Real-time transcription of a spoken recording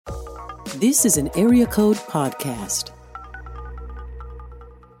This is an Area Code Podcast.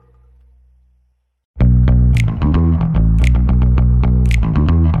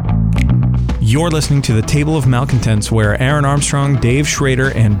 You're listening to the Table of Malcontents, where Aaron Armstrong, Dave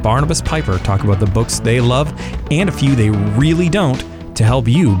Schrader, and Barnabas Piper talk about the books they love and a few they really don't to help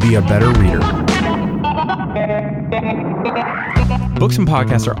you be a better reader. Books and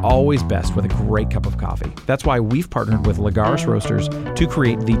podcasts are always best with a great cup of coffee. That's why we've partnered with Lagares Roasters to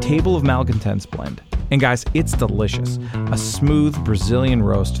create the Table of Malcontents blend. And guys, it's delicious. A smooth Brazilian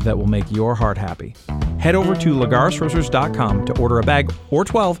roast that will make your heart happy. Head over to lagaresroasters.com to order a bag or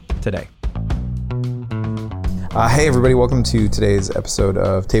 12 today. Hey everybody, welcome to today's episode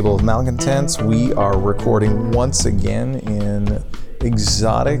of Table of Malcontents. We are recording once again in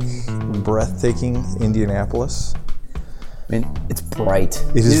exotic, breathtaking Indianapolis. I mean, it's bright.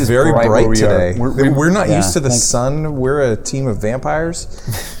 It is very bright today. We're not used to the sun. We're a team of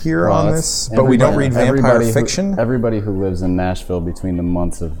vampires here on this, but we don't read vampire fiction. Everybody who lives in Nashville between the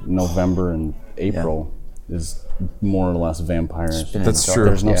months of November and April is more or less vampires. That's true.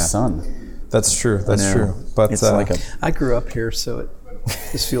 There's no sun. That's true. That's true. But it's like I grew up here, so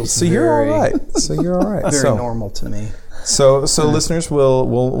this feels so you're all right. So you're all right. Very normal to me. So listeners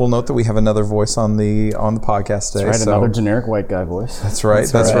will note that we have another voice on the podcast today. That's right, another generic white guy voice. That's right.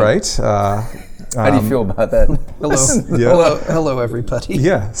 That's right. How do you feel about that? Hello, everybody.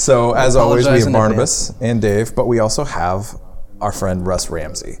 Yeah. So as always, we have Barnabas and Dave, but we also have our friend Russ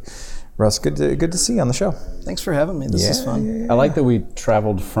Ramsey. Russ, good to see you on the show. Thanks for having me. This is fun. I like that we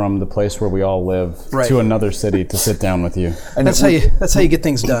traveled from the place where we all live to another city to sit down with you. And that's how you get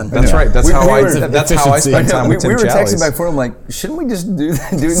things done. That's right. That's how I spend time with Tim We were Challies. texting back and forth. I'm like, shouldn't we just do it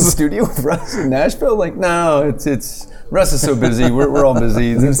in the studio with Russ in Nashville? Like, no, it's Russ is so busy. We're all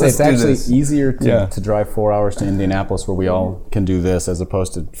busy. It's actually easier to drive 4 hours to Indianapolis where we all can do this, as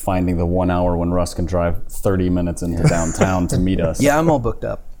opposed to finding the 1 hour when Russ can drive 30 minutes into downtown to meet us. Yeah, I'm all booked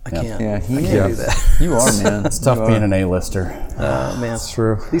up. I can't. Yeah, I can't do that. You are, man. It's tough being an A-lister. Man, it's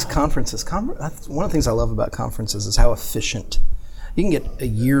true. These conferences, one of the things I love about conferences is how efficient. You can get a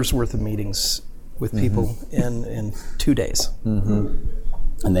year's worth of meetings with people in 2 days. Mm-hmm.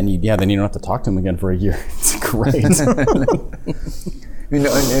 And then you don't have to talk to them again for a year. It's great.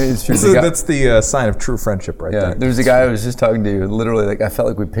 It's true. That's the sign of true friendship, right there. There's a guy I was just talking to. Literally, like I felt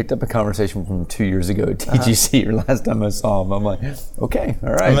like we picked up a conversation from 2 years ago at TGC, or last time I saw him. I'm like, okay,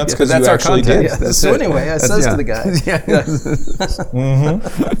 all right. And that's because you our actually content. did. Yeah, so anyway, I says to the guy.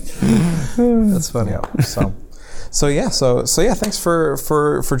 That's funny. Yeah. So thanks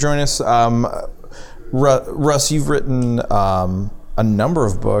for joining us. Russ, you've written a number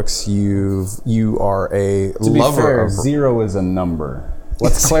of books. You are a to be lover fair, of 0 is a number.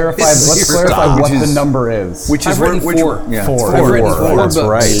 Let's clarify what the number is. Which is I've written four. Four. I've written four That's books.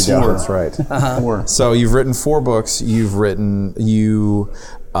 right. That's right. Four. So you've written 4 books. You've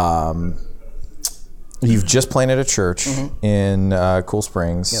just planted a church in Cool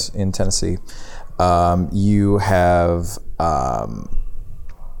Springs in Tennessee. You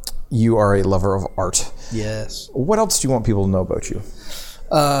are a lover of art. Yes. What else do you want people to know about you?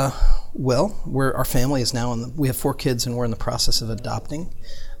 Well, our family is now we have 4 kids, and we're in the process of adopting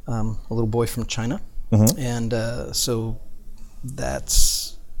a little boy from China, and so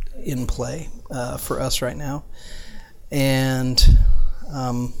that's in play for us right now. And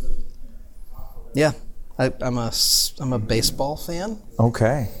I'm a baseball fan.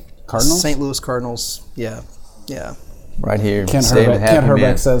 Okay. Cardinals? St. Louis Cardinals. Yeah. Right here. Kent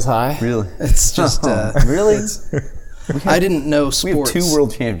Herbeck says hi. Really? It's just really. I didn't know sports. We have 2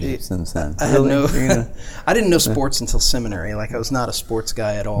 world championships since then. I didn't know sports until seminary. Like I was not a sports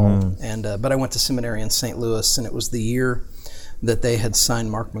guy at all. And but I went to seminary in St. Louis, and it was the year that they had signed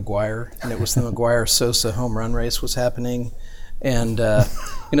Mark McGwire, and it was the McGwire-Sosa home run race was happening. And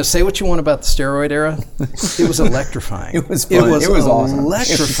say what you want about the steroid era, it was electrifying. It was fun. It was awesome.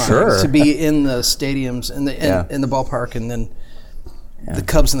 Electrifying to be in the stadiums in the ballpark, and then the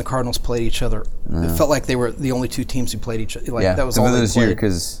Cubs and the Cardinals played each other. It felt like they were the only 2 teams who played each other. That was all they played.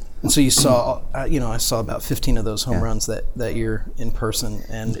 And so you saw, I saw about 15 of those home runs that year in person,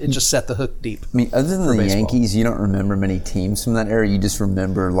 and it just set the hook deep. I mean, other than the baseball. Yankees, you don't remember many teams from that era. You just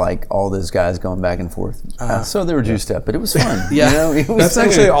remember like all those guys going back and forth. So they were juiced up, but it was fun. That's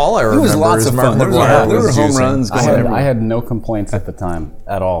actually all I remember. It was lots of fun. There were home runs going everywhere. I had no complaints at the time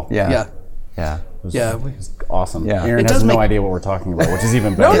at all. Yeah. was, Yeah, it was awesome. Yeah. Aaron It has does no make- idea what we're talking about, which is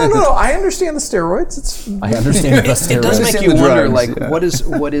even No, better. no. I understand the steroids. It's I understand the It does steroids. make you the wonder, drugs, like, yeah.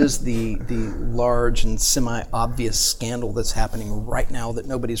 what is the large and semi-obvious scandal that's happening right now that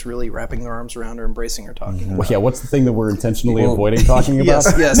nobody's really wrapping their arms around or embracing or talking about? Well, yeah, what's the thing that we're intentionally avoiding talking about?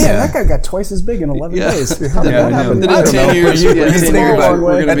 Yes. Man, Yeah. that guy got twice as big in 11 Yeah. days. Yeah, What I know. happened? Then I in don't 10 know. years, You yeah, in think 10 years, about it.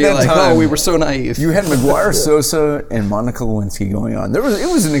 we're going to At be that like, time, oh, we were so naive. You had McGuire, Sosa, and Monica Lewinsky going on. It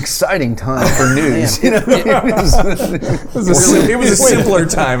was an exciting time for news. You know, it was a simpler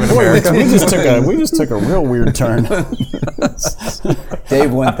time in America. we just took a real weird turn.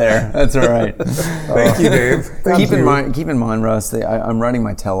 Dave went there. That's all right. Thank you, Dave. Keep in mind, Russ. I'm writing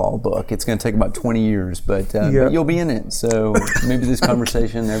my tell-all book. It's going to take about 20 years, but you'll be in it. So maybe this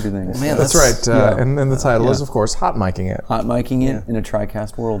conversation, everything. Man, That's right. And then the title is, of course, Hot Micing It. Hot micing it in a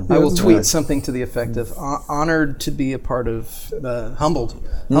TriCast world. I will tweet something to the effect of honored to be a part of, humbled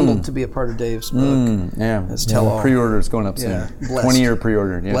to be a part of Dave's book. Yeah, As tell-all. Pre-order is going up soon. Yeah. Blessed. 20-year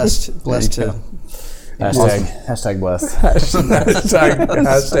pre-order. Yeah. Blessed to. Hashtag blessed.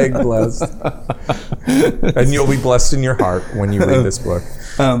 Hashtag blessed. And you'll be blessed in your heart when you read this book.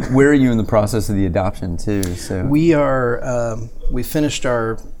 Where are you in the process of the adoption too? So We are. We finished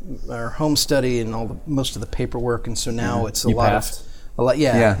our home study and most of the paperwork, and so now it's You passed? a lot.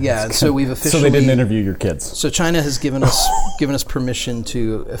 Yeah. Yeah. And so we've So officially. they didn't interview your kids. So China has given us permission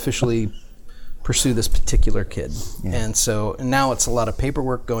to officially pursue this particular kid, and so now it's a lot of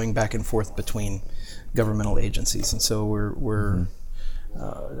paperwork going back and forth between governmental agencies, and so we're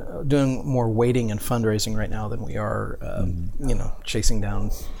doing more waiting and fundraising right now than we are, chasing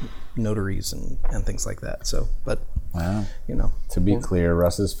down notaries and things like that. So, but Wow. To be clear,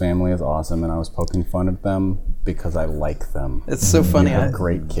 Russ's family is awesome, and I was poking fun at them because I like them. it's so funny. They're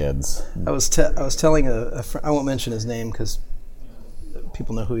great kids. I was telling a friend, I won't mention his name because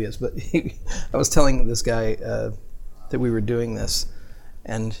people know who he is, but I was telling this guy that we were doing this,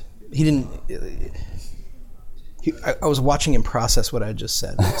 and he didn't. I was watching him process what I just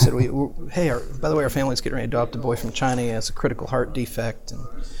said. He said, "Hey, by the way, our family's getting ready to adopt a boy from China. He has a critical heart defect,"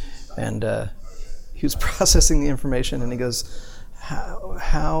 and he was processing the information, and he goes, "How?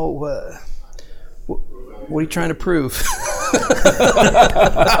 What are you trying to prove?"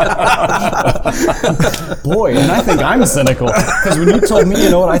 Boy, and I think I'm cynical because when you told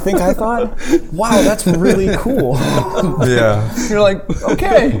me, what I think I thought? Wow, that's really cool. Yeah. you're like,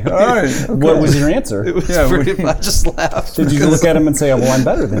 okay, all right. Okay. What was your answer? It was pretty, I just laughed. Did you look at him and say, well, I'm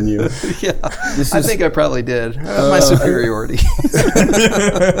better than you? Yeah, I think I probably did. My superiority.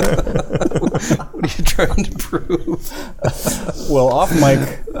 What are you trying to prove? Well, off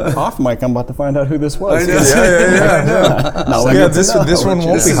mic, I'm about to find out who this was. Yeah. No, Yeah, this one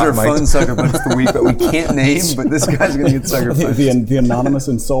won't This be is hot our mic'd. fun sucker punch of the week that we can't name, but this guy's going to get sucker punched. the anonymous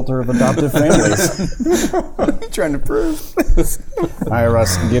insulter of adoptive families. What are you trying to prove? All right,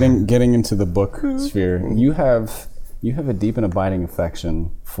 Russ, getting into the book sphere, you have a deep and abiding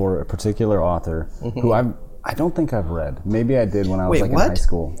affection for a particular author who I don't think I've read. Maybe I did when I was Wait, in what? high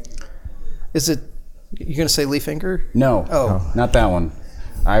school. Is it? You're going to say Lee Finger? No, Oh. not that one.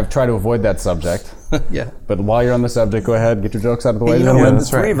 I've tried to avoid that subject. Yeah. But while you're on the subject, go ahead, get your jokes out of the way. You know gentlemen. what? The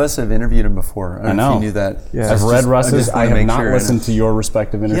three of us have interviewed him before. I don't know if know. you knew that. Yeah. I've read Russ's. just I wanna have make not sure I listened to your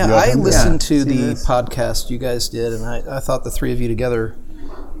respective interview. Yeah, of I him. listened to See the this? podcast you guys did, and I thought the three of you together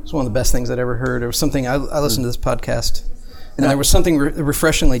was one of the best things I'd ever heard. There was something, I listened to this podcast, and there was something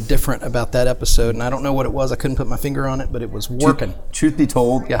refreshingly different about that episode, and I don't know what it was. I couldn't put my finger on it, but it was working. Truth be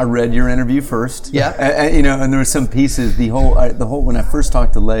told, Yeah. I read your interview first. Yeah. And there were some pieces. The whole when I first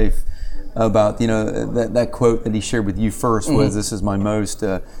talked to Leif about that quote that he shared with you first was, "This is my most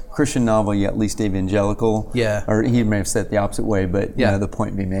Christian novel yet least evangelical." Yeah. Or he may have said it the opposite way, but Yeah. the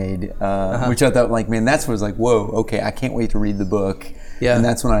point be made, which I thought, like, man, that's was like, whoa, okay, I can't wait to read the book. Yeah. And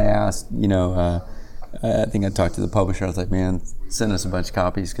that's when I asked, I think I talked to the publisher. I was like, man, send us a bunch of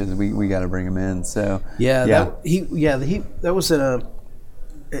copies because we got to bring them in. So That was an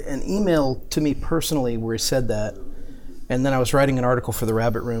email to me personally where he said that, and then I was writing an article for the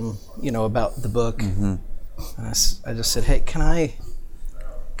Rabbit Room, about the book, and I just said, hey, can I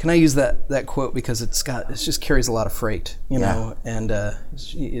use that quote because it just carries a lot of freight, know, and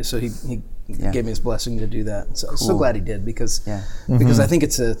so he gave me his blessing to do that. So I'm so glad he did because I think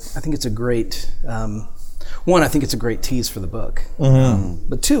it's a great one. I think it's a great tease for the book,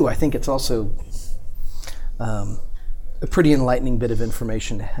 but two, I think it's also a pretty enlightening bit of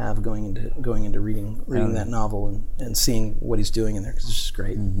information to have going into reading that novel and seeing what he's doing in there because it's just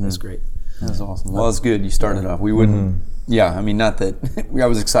great. It's great. That's awesome. Well, it's good you started off. We wouldn't. Yeah, I mean, not that I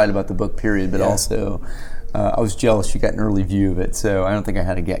was excited about the book, period, but also I was jealous you got an early view of it, so I don't think I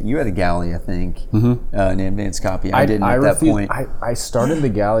had a galley. You had a galley, I think, an advanced copy. I didn't at that point. I started the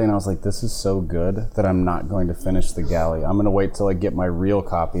galley and I was like, this is so good that I'm not going to finish the galley. I'm going to wait till I get my real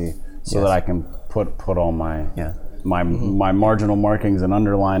copy so that I can put all my my marginal markings and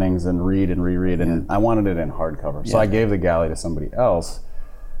underlinings and read and reread. And I wanted it in hardcover. So I gave the galley to somebody else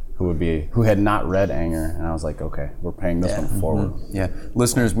who had not read Anger, and I was like, okay, we're paying this one forward. Yeah,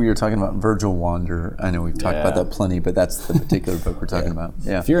 listeners, we are talking about Virgil Wander. I know we've talked about that plenty, but that's the particular book we're talking about.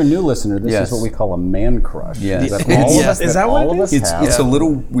 Yeah. If you're a new listener, this is what we call a man crush. Yes. Is that what it is? It's a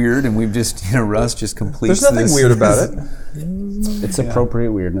little weird, and we've just, Russ just completes There's nothing weird about it. It's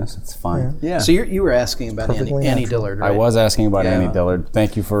appropriate weirdness. It's fine. Yeah. So you were asking about Annie Dillard, right? I was asking about Annie Dillard.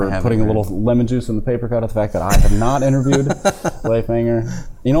 Thank you for putting a little lemon juice in the paper cut of the fact that I have not interviewed Leif Anger.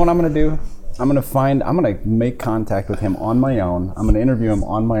 You know what I'm going to do? I'm going to make contact with him on my own. I'm going to interview him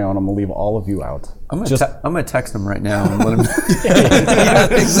on my own. I'm going to leave all of you out. I'm going to text him right now and let him.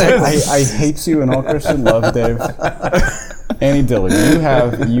 Exactly. I hate you and all Christian love, Dave. Annie Dillard.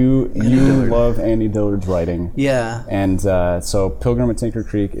 You love Annie Dillard's writing. Yeah. And so Pilgrim at Tinker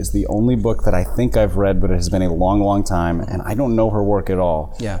Creek is the only book that I think I've read, but it has been a long, long time, and I don't know her work at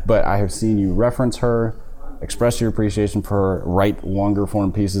all. Yeah. But I have seen you reference her, express your appreciation for her, write longer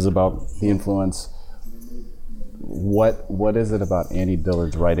form pieces about the influence. What is it about Annie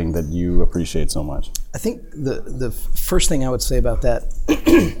Dillard's writing that you appreciate so much? I think the first thing I would say about that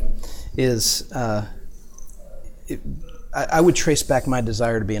is I would trace back my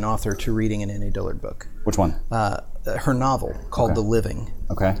desire to be an author to reading an Annie Dillard book. Which one? Her novel called The Living.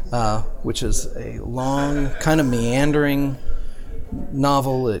 Okay. Which is a long, kind of meandering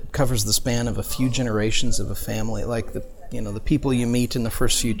novel. It covers the span of a few generations of a family. Like the people you meet in the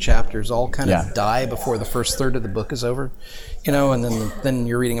first few chapters all kind of die before the first third of the book is over. And then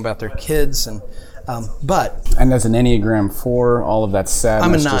you're reading about their kids and and as an Enneagram 4, all of that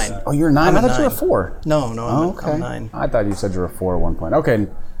sadness. I'm a 9. Oh, you're a 9? I'm I a thought 9. you were a 4. No, I'm 9. I thought you said you were a 4 at one point. Okay,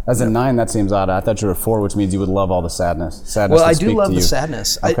 as a 9, that seems odd. I thought you were a 4, which means you would love all the sadness. Well, I do love the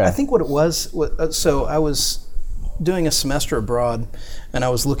sadness. Okay. I think what it was, so I was doing a semester abroad, and I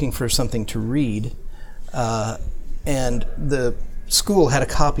was looking for something to read, and the school had a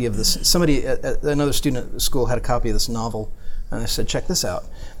copy of this. Another student at the school had a copy of this novel, and I said, check this out.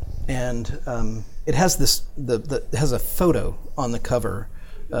 And it has has a photo on the cover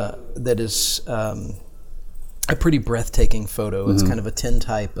that is a pretty breathtaking photo. It's kind of a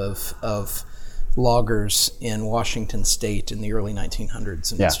tintype of loggers in Washington State in the early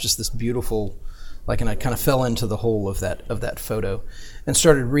 1900s, and it's just this beautiful. And I kind of fell into the hole of that photo, and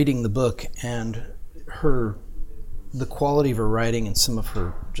started reading the book. And the quality of her writing and some of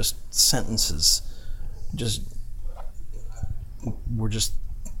her just sentences, were just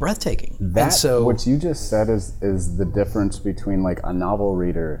breathtaking. What you just said is the difference between like a novel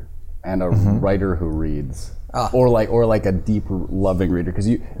reader and a writer who reads, or like a deep loving reader. Because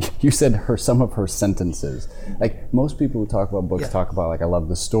you said some of her sentences. Like most people who talk about books talk about like I love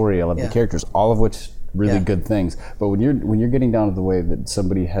the story, I love the characters, all of which really good things. But when you're getting down to the way that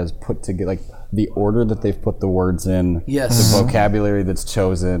somebody has put together, like the order that they've put the words in, the vocabulary that's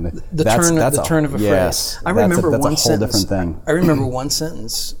chosen, the turn of a phrase. I remember one sentence. Different thing. I remember one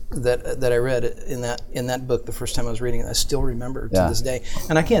sentence that I read in that book the first time I was reading it. I still remember to this day,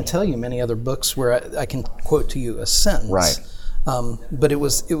 and I can't tell you many other books where I can quote to you a sentence. Right. But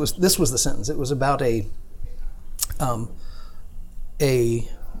this was the sentence. It was about a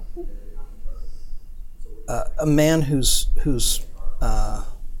man who's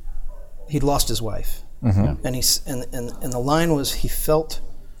he'd lost his wife, and and the line was, he felt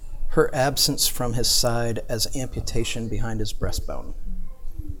her absence from his side as amputation behind his breastbone,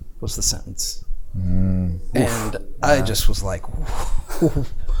 was the sentence. And I just was like,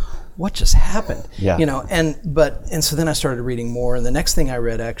 what just happened? And so then I started reading more, and the next thing I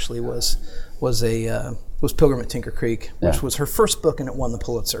read actually was Pilgrim at Tinker Creek, which was her first book, and it won the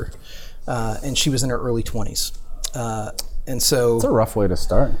Pulitzer. And she was in her early 20s. And so it's a rough way to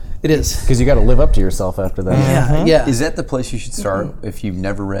start. It is. Because you got to live up to yourself after that. Yeah. Is that the place you should start if you've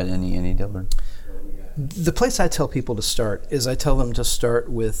never read any Annie Dillard? The place I tell people to start is I tell them to start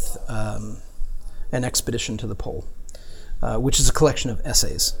with An Expedition to the Pole, which is a collection of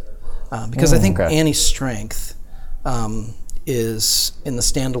essays. Because I think Annie's strength is in the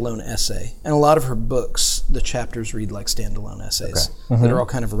standalone essay. And a lot of her books, the chapters read like standalone essays that are all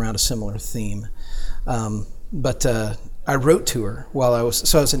kind of around a similar theme. But I wrote to her while I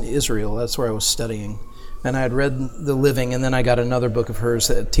was in Israel. That's where I was studying. And I had read The Living, and then I got another book of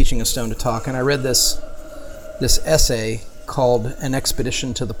hers, Teaching a Stone to Talk. And I read this essay called An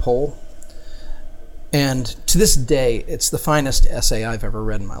Expedition to the Pole. And to this day, it's the finest essay I've ever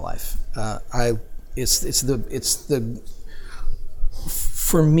read in my life.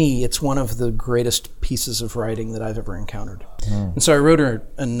 For me, it's one of the greatest pieces of writing that I've ever encountered. And so I wrote her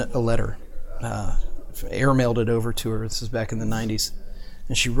a letter, airmailed it over to her. This is back in the 90s.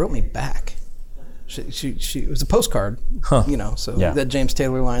 And she wrote me back. She it was a postcard, so that James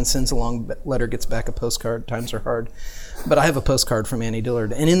Taylor line, sends a long letter, gets back a postcard, times are hard. But I have a postcard from Annie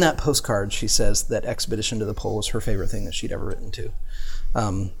Dillard. And in that postcard, she says that Expedition to the Pole was her favorite thing that she'd ever written to.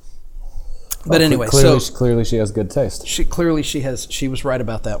 But anyway, clearly she has good taste. She was right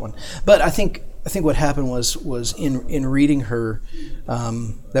about that one. But I think what happened was in reading her,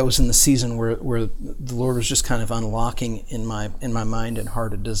 that was in the season where the Lord was just kind of unlocking in my mind and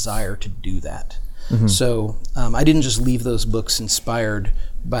heart a desire to do that. Mm-hmm. So I didn't just leave those books inspired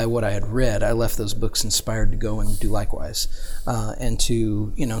by what I had read. I left those books inspired to go and do likewise, and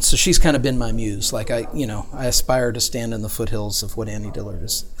to So she's kind of been my muse. Like I aspire to stand in the foothills of what Annie Dillard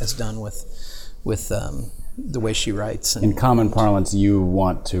has done with the way she writes. And, in common parlance, you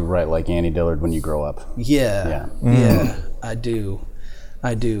want to write like Annie Dillard when you grow up. Yeah, I do,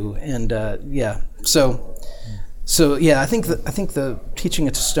 and So I think the Teaching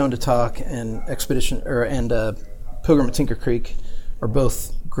a Stone to Talk and Pilgrim at Tinker Creek are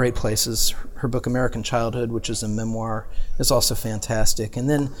both great places. Her book American Childhood, which is a memoir, is also fantastic. And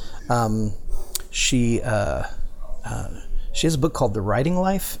then she has a book called The Writing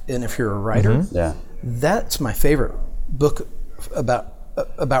Life. And if you're a writer, that's my favorite book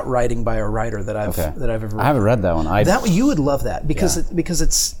about writing by a writer that I've ever read. I haven't read that one. You would love that because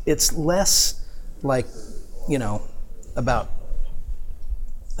it's less like about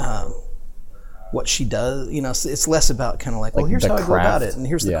what she does. It's less about kind of like well, here's how I go about it, and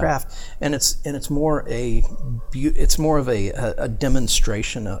here's the craft, and it's more of a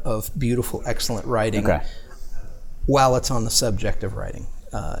demonstration of beautiful, excellent writing, while it's on the subject of writing,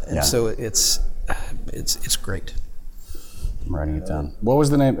 so it's great. I'm writing it down. What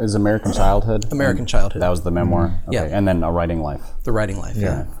was the name? Is American Childhood? American Childhood. That was the memoir. Okay. Yeah, and then A Writing Life. The Writing Life.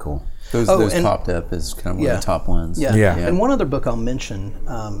 Yeah. Cool. Those popped up as kind of one of the top ones. Yeah. And one other book I'll mention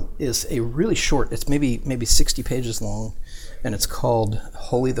is a really short. It's maybe 60 pages long, and it's called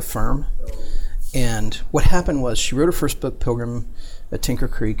Holy the Firm. And what happened was she wrote her first book, Pilgrim at Tinker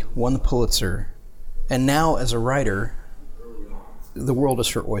Creek, won the Pulitzer, and now as a writer, the world is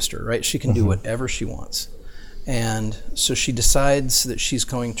her oyster. Right? She can do whatever she wants. And so she decides that she's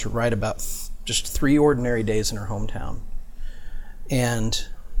going to write about just 3 ordinary days in her hometown. And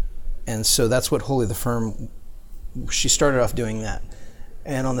so that's what Holy the Firm, she started off doing that.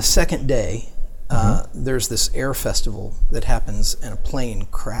 And on the second day, there's this air festival that happens, and a plane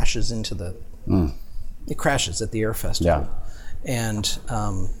crashes it crashes at the air festival. And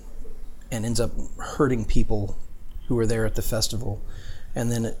ends up hurting people who were there at the festival.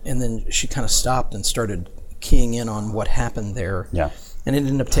 And then she kind of stopped and started keying in on what happened there. Yeah. And it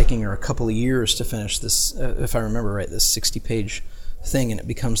ended up taking her a couple of years to finish this, if I remember right, this 60-page thing, and it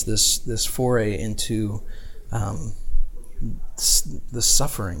becomes this foray into the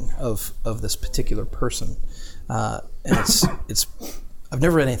suffering of this particular person. And it's I've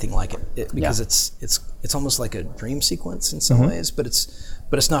never read anything like it because it's almost like a dream sequence in some ways, but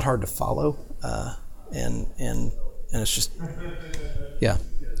it's not hard to follow, and it's just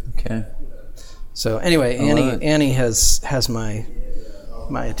Okay. So anyway, Annie has my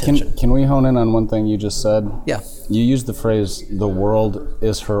attention. Can we hone in on one thing you just said? Yeah. You used the phrase, the world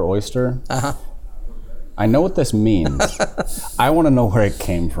is her oyster. Uh-huh. I know what this means. I want to know where it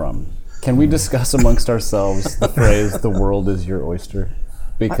came from. Can we discuss amongst ourselves the phrase, the world is your oyster?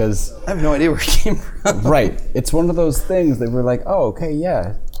 Because I have no idea where it came from. Right. It's one of those things that we're like, oh, okay,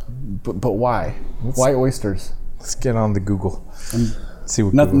 yeah. But why? Why oysters? Let's get on the Google. See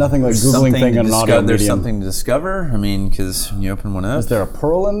what nothing like Googling thing on an audio There's medium. something to discover. I mean, because you open one up. Is there a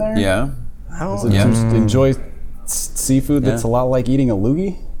pearl in there? Yeah. Is it just enjoy seafood that's a lot like eating a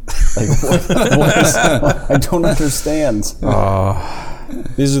loogie? Like, what is, I don't understand.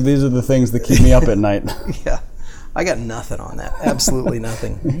 These are the things that keep me up at night. Yeah. I got nothing on that. Absolutely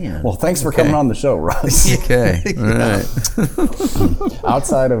nothing. Man. Well, thanks for coming on the show, Russ. Okay. All right.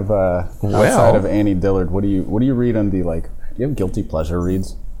 outside of Annie Dillard, what do you read on the like? Do you have guilty pleasure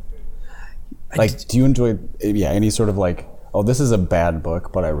reads? Like, do you enjoy any sort of like, oh, this is a bad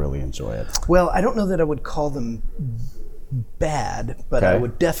book, but I really enjoy it? Well, I don't know that I would call them bad, but I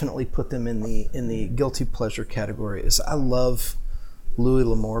would definitely put them in the guilty pleasure category. I love Louis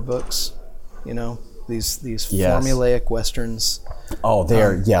L'Amour books, these formulaic westerns. Oh, they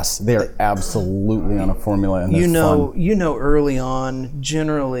are they are absolutely on a formula, and they're fun. Early on,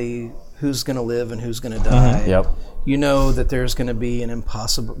 generally who's going to live and who's going to die. Yep. You know that there's going to be an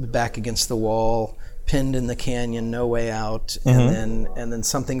impossible back against the wall, pinned in the canyon, no way out, and then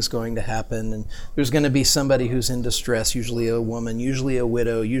something's going to happen, and there's going to be somebody who's in distress, usually a woman, usually a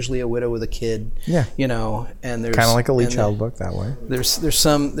widow with a kid. Yeah. You know, and there's Kind of like a Lee and Child book that way. There's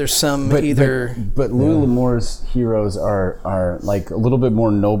some But Louis L'Amour's heroes are like a little bit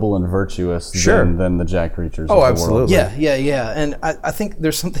more noble and virtuous than the Jack Reachers. Oh, of the absolutely. World. Yeah. And I think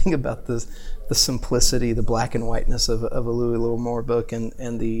there's something about the simplicity, the black and whiteness of a Louis L'Amour book,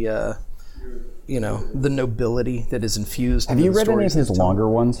 and the the nobility that is infused. Have you read any of his longer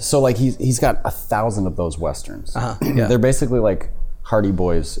ones? So like he's got 1,000 of those westerns. Yeah. They're basically like Hardy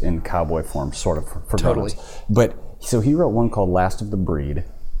Boys in cowboy form, sort of for Totally. guns. But so he wrote one called Last of the Breed,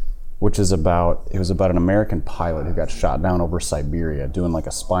 which is about an American pilot who got shot down over Siberia doing like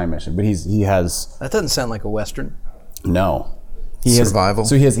a spy mission. But he has That doesn't sound like a western. no. Survival.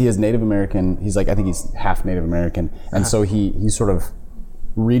 So he has Native American. He's like, I think he's half Native American, and so he sort of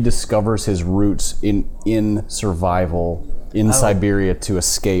rediscovers his roots in survival in Siberia to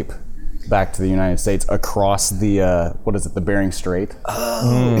escape back to the United States across the the Bering Strait.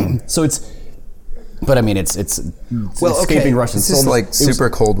 So it's. But I mean, it's escaping Russian It's just like super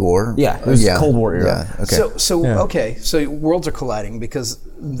Cold War. Yeah, it was Cold War era. Yeah, okay. So worlds are colliding, because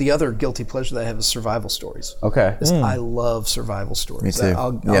the other guilty pleasure that I have is survival stories. Okay. I love survival stories. Me too.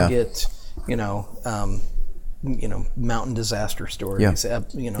 I'll Yeah. get mountain disaster stories.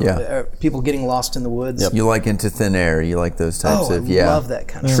 Yeah. People getting lost in the woods. You like Into Thin Air. You like those types Oh, of I love that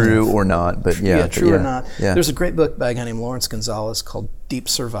kind of true stuff. or not, but yeah, True or not. Yeah. There's a great book by a guy named Lawrence Gonzalez called Deep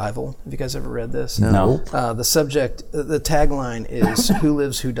Survival. Have you guys ever read this? No. The tagline is "Who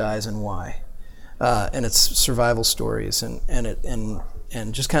lives, who dies, and why," and it's survival stories and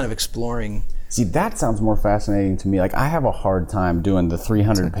just kind of exploring. See, that sounds more fascinating to me. Like, I have a hard time doing the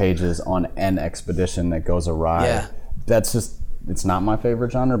 300 pages on an expedition that goes awry. Yeah. That's just, it's not my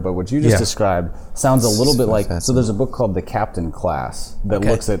favorite genre, but what you just described sounds a little bit like, so there's a book called The Captain Class that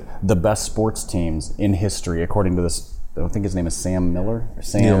looks at the best sports teams in history, according to this, I think his name is Sam Miller, or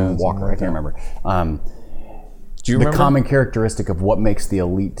Sam Walker, I can't remember. Do you the remember? common characteristic of what makes the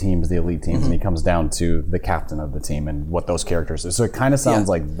elite teams, and he comes down to the captain of the team and what those characters are. So it kind of sounds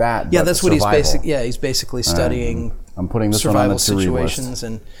like that. Yeah, but that's what survival. he's basically studying. I'm putting this one on the survival to-read list. situations,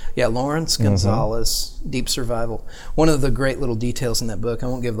 and Lawrence Gonzalez, Deep Survival. One of the great little details in that book, I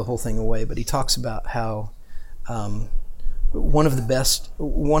won't give the whole thing away, but he talks about how one of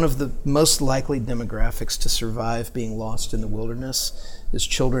the most likely demographics to survive being lost in the wilderness is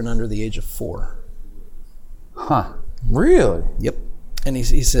children under the age of 4. Huh. Really? Yep. And he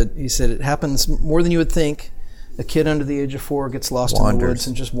said it happens more than you would think. A kid under the age of 4 gets lost in the woods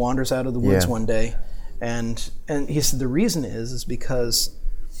and just wanders out of the woods one day. And he said the reason is because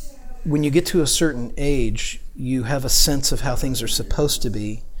when you get to a certain age, you have a sense of how things are supposed to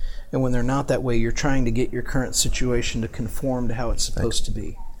be. And when they're not that way, you're trying to get your current situation to conform to how it's supposed to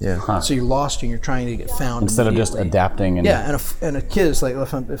be. Yeah. Huh. So you're lost and you're trying to get found Instead of just immediately. adapting. And And a kid is like,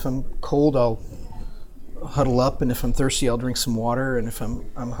 if I'm cold, I'll huddle up, and if I'm thirsty, I'll drink some water, and if I'm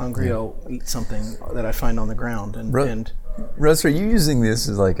hungry, I'll eat something that I find on the ground. And Russ, are you using this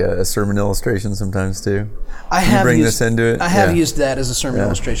as like a sermon illustration sometimes too? I have bring used, this into it? I have Yeah. used that as a sermon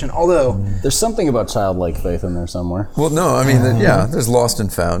illustration, although there's something about childlike faith in there somewhere. Well, no, I mean, there's lost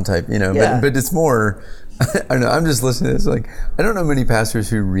and found type, Yeah. but it's more, I don't know, I'm just listening to this, like, I don't know many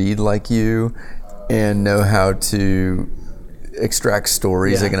pastors who read like you and know how to extract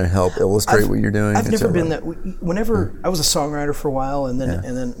stories that are going to help illustrate what you're doing. I've never been that. Whenever I was a songwriter for a while, and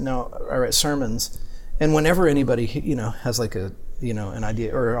then now I write sermons, and whenever anybody has like a an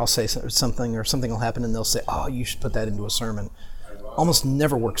idea, or I'll say something, or something will happen, and they'll say, "Oh, you should put that into a sermon." Almost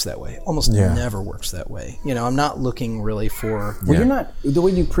never works that way. Never works that way. I'm not looking really for. Well, you're not, the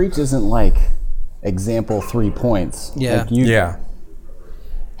way you preach isn't like example 3 points. Yeah. Like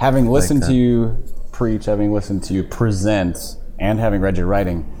having listened to you preach, having listened to you present, and having read your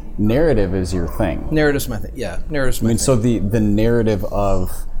writing, narrative is your thing. Narrative's my thing. Yeah, narrative's my thing. So the narrative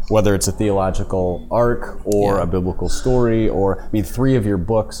of whether it's a theological arc or a biblical story, or 3 of your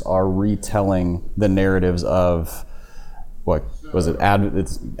books are retelling the narratives of what was it?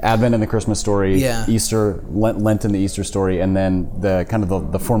 It's Advent and the Christmas story, Easter, Lent and the Easter story, and then the kind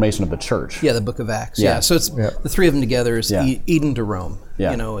of the formation of the church. Yeah, the Book of Acts. Yeah, so it's the 3 of them together is Eden to Rome.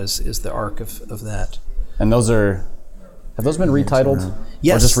 Yeah. Is the arc of that. And have those been retitled?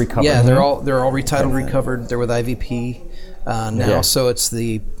 Yes. Or just recovered? Yeah, they're all retitled, recovered. They're with IVP now. So it's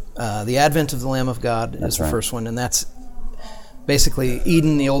the Advent of the Lamb of God is the first one, and that's basically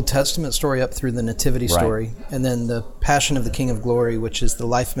Eden, the Old Testament story, up through the Nativity story, and then the Passion of the King of Glory, which is the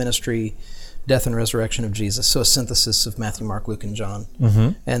life, ministry, death, and resurrection of Jesus. So a synthesis of Matthew, Mark, Luke, and John.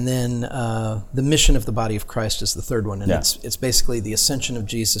 And then the mission of the body of Christ is the third one, and it's basically the ascension of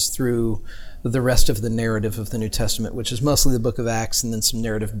Jesus through the rest of the narrative of the New Testament, which is mostly the book of Acts, and then some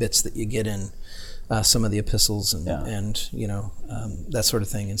narrative bits that you get in some of the epistles and that sort of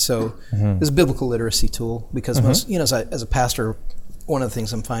thing. And so it's a biblical literacy tool because most, as a pastor, one of the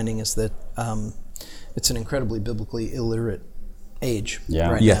things I'm finding is that it's an incredibly biblically illiterate age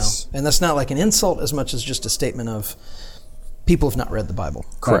right now. And that's not like an insult as much as just a statement of people have not read the Bible.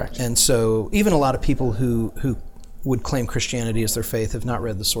 Correct. And so even a lot of people who would claim Christianity as their faith have not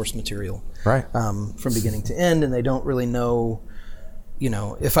read the source material from beginning to end, and they don't really know,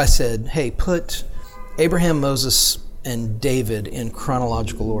 if I said, hey, put Abraham, Moses, and David in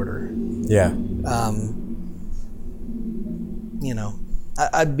chronological order.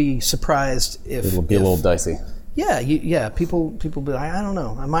 I'd be surprised if it'll be a little dicey. People be like, I don't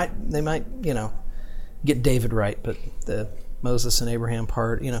know. They might, get David right, but the Moses and Abraham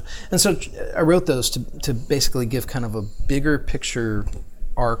part, And so I wrote those to basically give kind of a bigger picture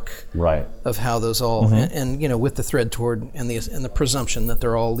arc of how those all, and with the thread toward and the presumption that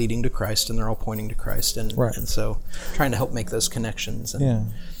they're all leading to Christ and they're all pointing to Christ, and so trying to help make those connections.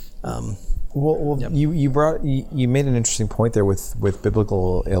 And, you made an interesting point there with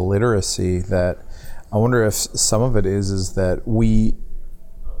biblical illiteracy that I wonder if some of it is that we,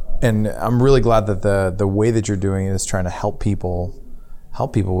 and I'm really glad that the way that you're doing it is trying to help people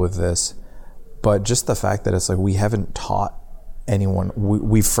with this, but just the fact that it's like we haven't taught anyone,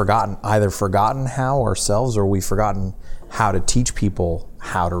 we've forgotten how ourselves, or we've forgotten how to teach people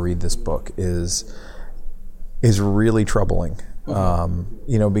how to read this book is really troubling.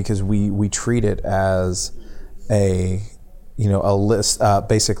 Because we treat it as a list,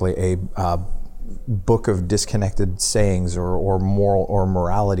 basically a book of disconnected sayings or moral or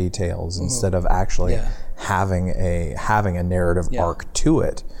morality tales instead of actually having a narrative arc to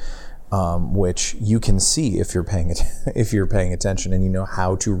it, which you can see if you're paying attention and you know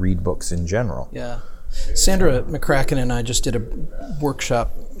how to read books in general. Sandra McCracken and I just did a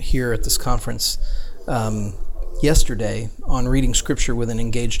workshop here at this conference yesterday on reading scripture with an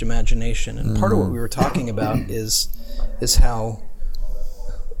engaged imagination, and part of what we were talking about is how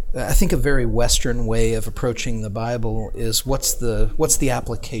I think a very Western way of approaching the Bible is what's the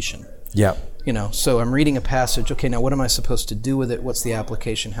application. So I'm reading a passage. Okay, now what am I supposed to do with it? What's the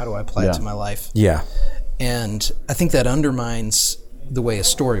application? How do I apply it to my life? And I think that undermines the way a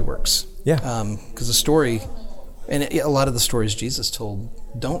story works. Because a story, and a lot of the stories Jesus told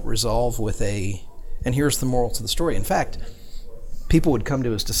don't resolve with and here's the moral to the story. In fact, people would come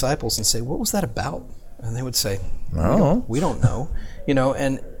to his disciples and say, what was that about? And they would say, we don't know.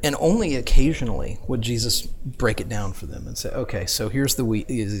 And only occasionally would Jesus break it down for them and say, okay, so here's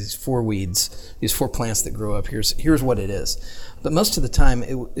these four weeds, these four plants that grow up, here's what it is. But most of the time,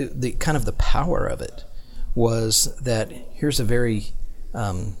 the kind of the power of it was that here's a very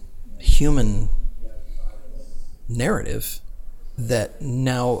human narrative that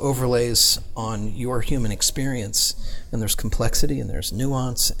now overlays on your human experience, and there's complexity and there's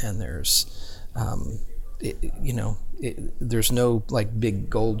nuance and there's there's no like big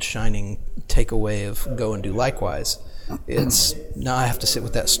gold shining takeaway of go and do likewise. It's now I have to sit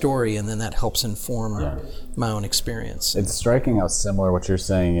with that story, and then that helps inform my own experience. It's striking how similar what you're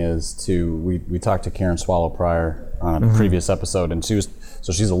saying is to we talked to Karen Swallow Pryor on a previous episode, and she's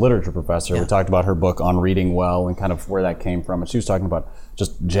a literature professor. We talked about her book on reading well and kind of where that came from, and she was talking about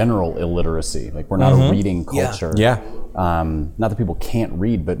just general illiteracy. Like we're not a reading culture. Not that people can't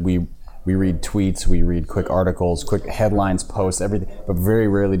read, but we read tweets, we read quick articles, quick headlines, posts, everything, but very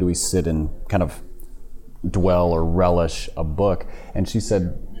rarely do we sit and kind of dwell or relish a book. And she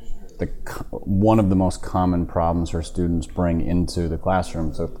said one of the most common problems her students bring into the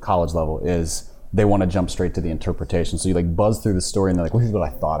classroom, so at the college level, is they want to jump straight to the interpretation. So you like buzz through the story and they're like, well, here's what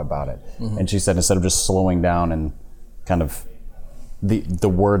I thought about it. And she said instead of just slowing down and kind of the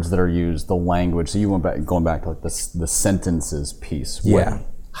words that are used, the language, so you going back to like the sentences piece.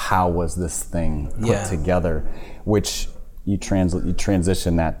 How was this thing put together? Which you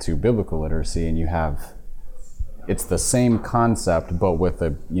transition that to biblical literacy, and you have it's the same concept, but with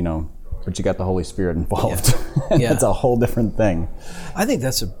but you got the Holy Spirit involved. That's a whole different thing. I think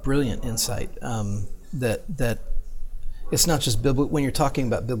that's a brilliant insight. That it's not just biblical. When you're talking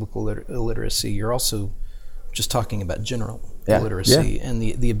about biblical illiteracy, you're also just talking about general illiteracy and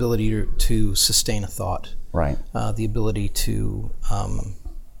the ability to sustain a thought. Right. The ability to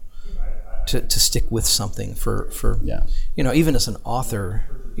to stick with something for even as an author,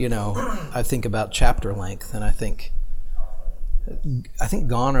 I think about chapter length, and I think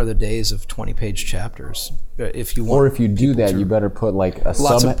gone are the days of 20-page chapters. If you want, or if you do that, you better put like a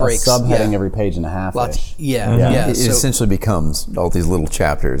subheading every page and a half. It essentially becomes all these little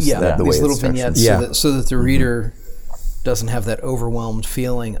chapters. Yeah, the these way little it's structured. vignettes, so that the reader doesn't have that overwhelmed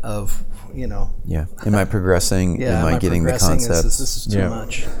feeling of, Am I progressing? Am I getting the concepts? This is too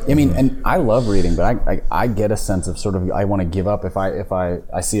much. I mean, and I love reading, but I get a sense of sort of, I want to give up if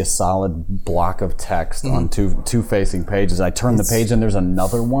I see a solid block of text on two facing pages. I turn the page and there's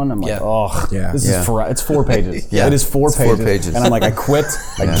another one. I'm like, this is it's 4 pages. It is 4 pages. And I'm like, I quit.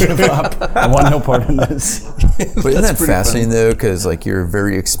 I give up. I want no part in this. But isn't that fascinating though? Because like you're a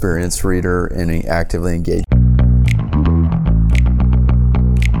very experienced reader and actively engaged.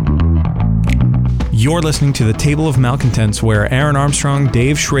 You're listening to the Table of Malcontents, where Aaron Armstrong,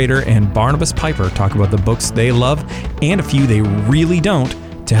 Dave Schrader, and Barnabas Piper talk about the books they love and a few they really don't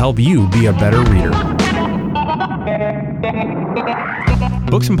to help you be a better reader.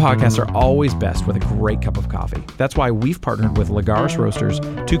 Books and podcasts are always best with a great cup of coffee. That's why we've partnered with Lagares Roasters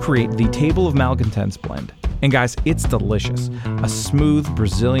to create the Table of Malcontents blend. And guys, it's delicious. A smooth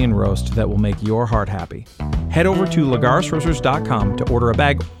Brazilian roast that will make your heart happy. Head over to lagaresroasters.com to order a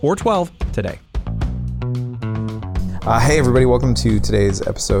bag or 12 today. Hey everybody, welcome to today's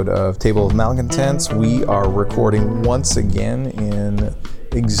episode of Table of Malcontents. We are recording once again in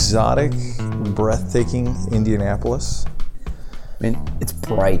exotic, breathtaking Indianapolis. I mean, it's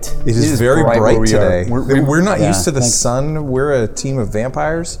bright. It is very bright today. We're not used to the thanks. sun. We're a team of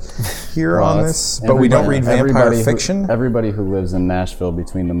vampires here on this, but we don't read vampire fiction. Everybody who lives in Nashville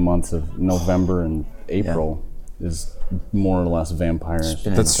between the months of November and April is more or less vampires.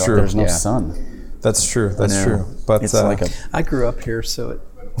 That's true. There's no sun. That's true. That's true. But It's like I grew up here, so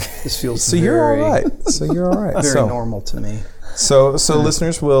this feels so you're all right. So you're all right. very normal to me. So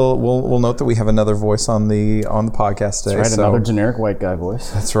listeners, we'll note that we have another voice on the podcast today. That's right, another generic white guy voice.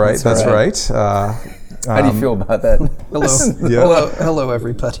 That's right. That's right. How do you feel about that? Hello,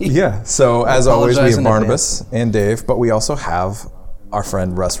 everybody. Yeah. So as always, we apologize have in Barnabas and Dave, but we also have our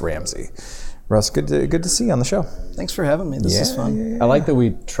friend Russ Ramsey. Russ, good to see you on the show. Thanks for having me. This is fun. I like that we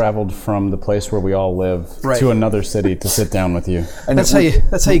traveled from the place where we all live to another city to sit down with you. And that's how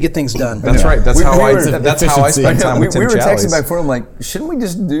you get things done. That's right. That's how I spend time with Tim We were Challies. texting back and forth. I'm like, shouldn't we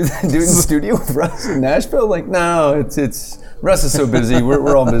just do it in the studio with Russ in Nashville? Like, no, it's Russ is so busy.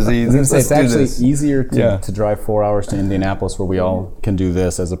 We're all busy. It's actually easier to drive 4 hours to Indianapolis where we all can do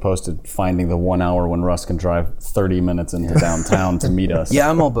this as opposed to finding the 1 hour when Russ can drive 30 minutes into downtown to meet us. Yeah,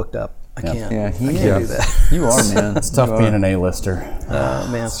 I'm all booked up. I can't. Yeah, I can't do that. You are, man. It's tough being an A-lister.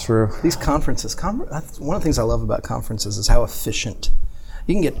 Man, That's true. These conferences, one of the things I love about conferences is how efficient.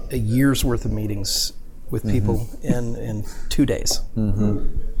 You can get a year's worth of meetings with people in 2 days. Mm-hmm.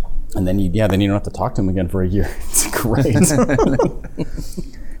 And then you don't have to talk to them again for a year. It's great.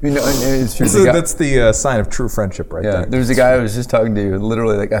 It's true. That's the sign of true friendship right there. There's a guy I was just talking to,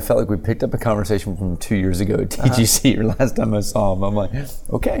 literally, like I felt like we picked up a conversation from 2 years ago at TGC, or last time I saw him. I'm like,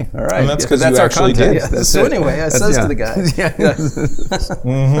 okay, all right. And that's because that's you our actually content. did. Yeah, so anyway, I says to the guy.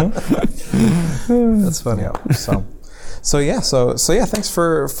 That's funny. Yeah. So thanks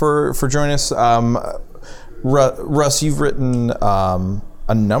for joining us. Russ, you've written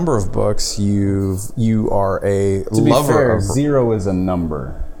a number of books. You are a to be lover fair, of 0 is a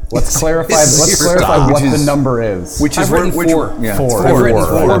number. Let's clarify what the number is. Which is I've written 4. Four.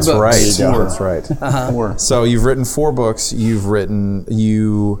 That's That's books. right. That's right. 4. So you've written 4 books. You've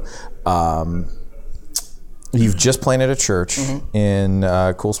just planted a church in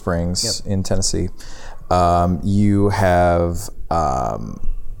Cool Springs in Tennessee. You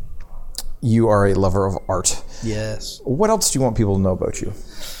are a lover of art. Yes. What else do you want people to know about you?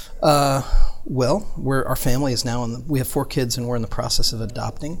 Well, our family is now we have 4 kids, and we're in the process of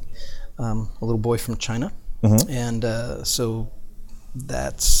adopting a little boy from China, and so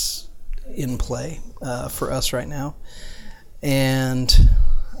that's in play for us right now. And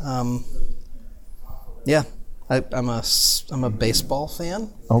I'm a baseball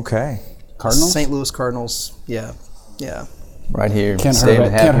fan. Okay. Cardinals? St. Louis Cardinals. Yeah. Right here. Kent Stay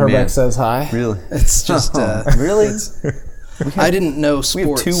with happy Herbeck man. says hi. Really? It's just Really? I didn't know We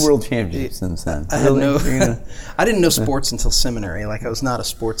have sports. 2 world championships since then. I didn't know sports until seminary. Like I was not a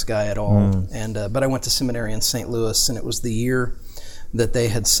sports guy at all. And but I went to seminary in St. Louis, and it was the year that they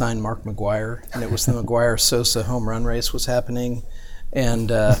had signed Mark McGwire, and it was the McGwire-Sosa home run race was happening. And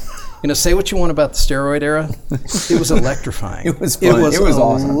say what you want about the steroid era, it was electrifying. It was fun. It was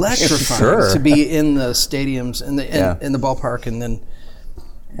awesome. Electrifying to be in the stadiums in the ballpark, and then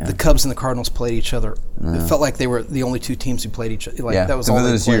the Cubs and the Cardinals played each other. It felt like they were the only two teams who played each other. Like that was all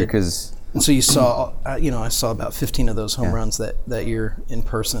they played. And so you saw, I saw about 15 of those home runs that year in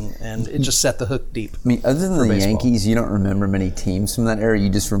person, and it just set the hook deep. I mean, other than the Yankees, you don't remember many teams from that era. You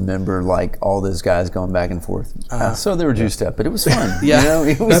just remember like all those guys going back and forth. So they were juiced up, but it was fun. Yeah,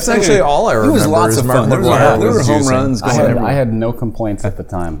 it was that's actually all I remember. It was lots of fun. There were home runs going everywhere. I had no complaints at the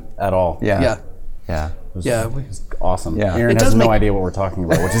time at all. Yeah. It was awesome. Yeah. Aaron has no idea what we're talking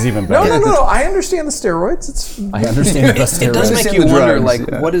about, which is even better. No. I understand the steroids. I understand the steroids. It does make you wonder,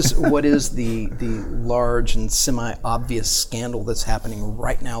 what is the large and semi-obvious scandal that's happening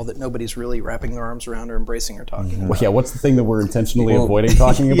right now that nobody's really wrapping their arms around or embracing or talking about? Well, yeah, what's the thing that we're intentionally avoiding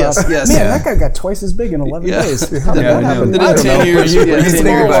talking about? Yes. Man, that guy got twice as big in 11 days. How did that happen? In 10 years, we're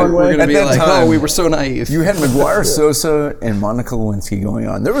going to be that like, time, we were so naive. You had McGuire, Sosa, and Monica Lewinsky going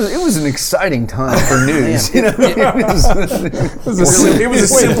on. It was an exciting time for news. It was a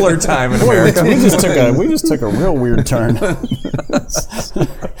simpler time in America. We just took a real weird turn.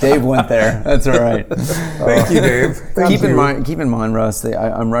 Dave went there. That's all right. Thank you, Dave. Keep in mind, Russ.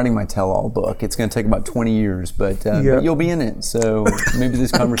 I'm writing my tell-all book. It's going to take about 20 years, but you'll be in it. So maybe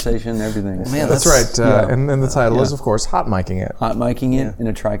this conversation, everything. Man, that's right. And then the title is, of course, Hot Micing It. Hot Micing It in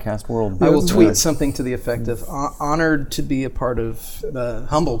a TriCast world. I will tweet something to the effect of honored to be a part of,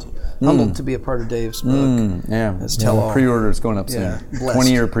 humbled to be a part of Dave's book. As tell-all. Pre-order is going up soon.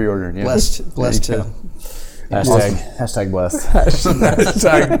 20-year pre-order. Yeah. Blessed to. Hashtag blessed.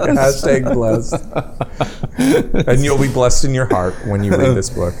 Hashtag blessed. And you'll be blessed in your heart when you read this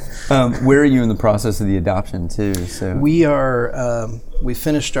book. Where are you in the process of the adoption too? So we are. We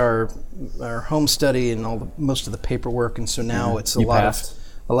finished our home study and most of the paperwork, and so now it's a lot.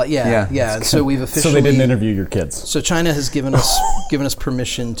 And so we've officially. So they didn't interview your kids. So China has given us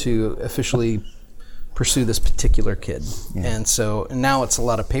permission to officially pursue this particular kid, and now it's a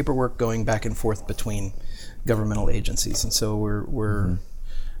lot of paperwork going back and forth between governmental agencies, and so we're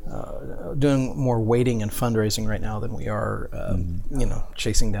doing more waiting and fundraising right now than we are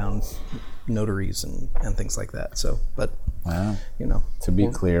chasing down notaries and things like that. So, but wow, to be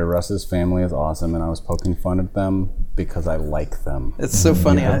clear, Russ's family is awesome, and I was poking fun at them because I like them. It's so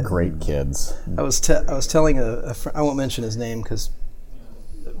funny. They're great kids. I was telling a friend, I won't mention his name because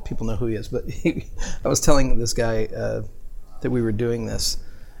people know who he is, but I was telling this guy that we were doing this,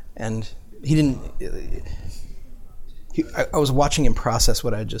 and he didn't. I was watching him process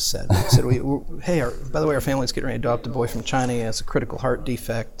what I just said. He said, "Hey, by the way, our family's getting ready to adopt a boy from China. He has a critical heart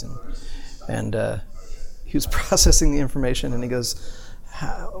defect," and he was processing the information, and he goes,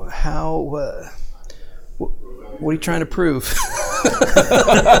 "How? What are you trying to prove?"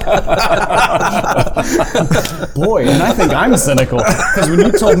 Boy, and I think I'm cynical because when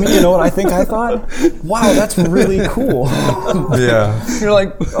you told me, what I think I thought? Wow, that's really cool. Yeah. You're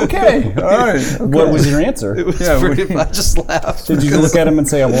like, okay, all right. Okay. What was your answer? It was pretty. I just laughed. Did you look at him and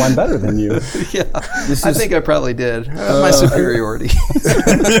say, "Well, I'm better than you"? Yeah, I think I probably did. My superiority.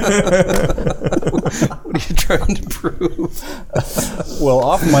 What are you trying to prove? Well,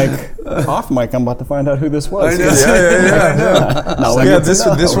 off mic, I'm about to find out who this was. This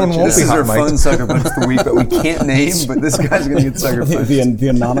one won't be our fun sucker punch of the week, but we can't name. But this guy's going to get sucker punched. The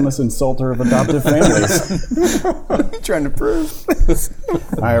anonymous insulter of adoptive families. What are you trying to prove?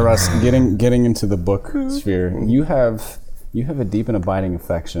 All right, Russ. Getting into the book sphere, you have a deep and abiding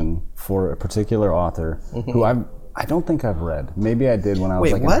affection for a particular author who I don't think I've read. Maybe I did when I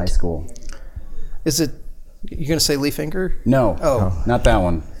was in high school. Is it? You're going to say Lee Finger? No. Oh, not that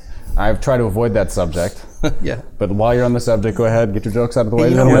one. I've tried to avoid that subject. Yeah. But while you're on the subject, go ahead, get your jokes out of the way.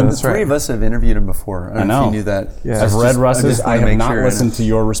 The three of us have interviewed him before. I know if you knew that. Yeah. I've read Russ's. I have not listened to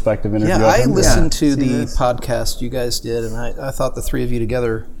your respective interview. Yeah, I listened to the podcast you guys did, and I thought the three of you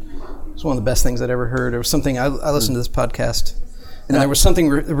together was one of the best things I'd ever heard. There was something, I listened to this podcast, and there was something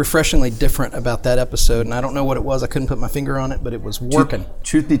refreshingly different about that episode, and I don't know what it was. I couldn't put my finger on it, but it was working.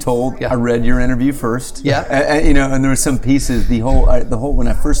 Truth be told, I read your interview first. Yeah. And there were some pieces, the whole when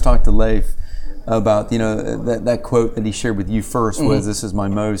I first talked to Leif about, that quote that he shared with you first was, "This is my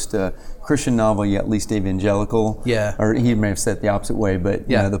most Christian novel, yet least evangelical." Yeah. Or he may have said it the opposite way, but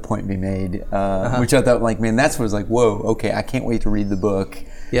the point be made, which I thought, man, that's what was like, whoa, okay, I can't wait to read the book.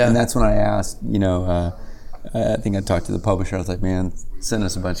 Yeah. And that's when I asked, I think I talked to the publisher. I was like, "Man, send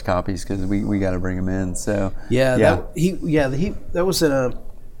us a bunch of copies because we got to bring them in." So that was an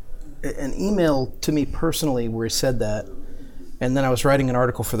email to me personally where he said that, and then I was writing an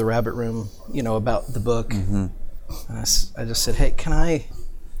article for the Rabbit Room, about the book, and I just said, "Hey, can I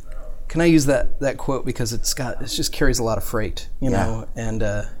use that quote because it just carries a lot of freight, and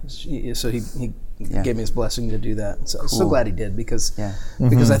so he gave me his blessing to do that. So I'm so glad he did because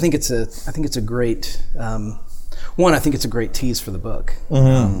I think it's a great one. I think it's a great tease for the book.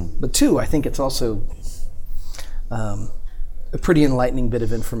 But two, I think it's also a pretty enlightening bit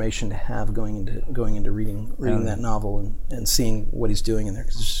of information to have going into reading that novel and seeing what he's doing in there,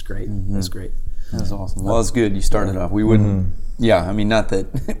 because it's just great. It's great. That's awesome. Well, it's good you started off. We wouldn't. Yeah, I mean, not that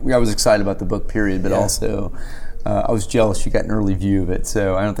I was excited about the book, period, but also I was jealous you got an early view of it.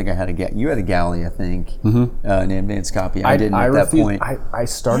 So I don't think I had you had a galley, I think, an advanced copy. I didn't at that point. I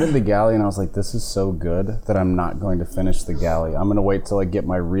started the galley and I was like, this is so good that I'm not going to finish the galley. I'm going to wait till I get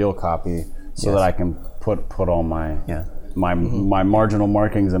my real copy so that I can put all my my marginal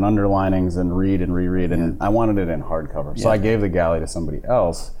markings and underlinings and read and reread. And I wanted it in hardcover, so I gave the galley to somebody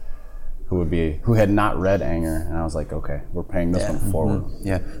else who had not read Anger, and I was like, okay, we're paying this one forward.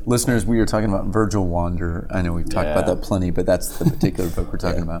 Yeah, listeners, we are talking about Virgil Wander. I know we've talked about that plenty, but that's the particular book we're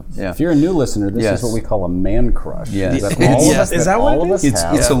talking about. Yeah. If you're a new listener, this is what we call a man crush. Yes. Is that all of us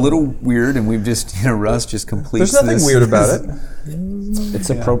have? It's a little weird, and we've just, Russ just completes this. There's nothing weird about it. It's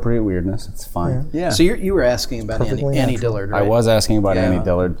appropriate weirdness. It's fine. Yeah. So you were asking about Annie Dillard, right? I was asking about Annie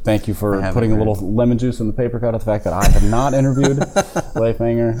Dillard. Thank you for putting a little lemon juice in the paper cut of the fact that I have not interviewed Leif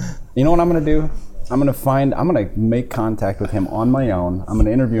Anger. You know what I'm going to do? I'm going to make contact with him on my own. I'm going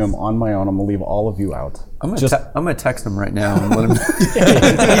to interview him on my own. I'm going to leave all of you out. I'm going to text him right now and let him.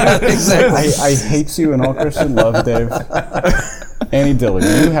 Exactly. I hate you and all Christian love, Dave. Annie Dillard.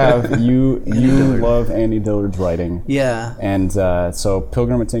 You love Annie Dillard's writing. Yeah. And so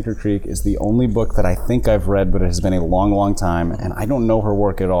Pilgrim at Tinker Creek is the only book that I think I've read, but it has been a long, long time, and I don't know her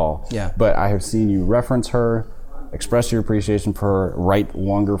work at all. Yeah. But I have seen you reference her, express your appreciation for her, write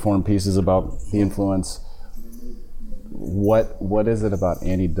longer form pieces about the influence. What is it about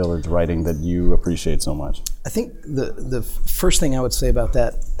Annie Dillard's writing that you appreciate so much? I think the first thing I would say about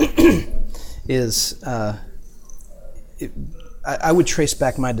that is I would trace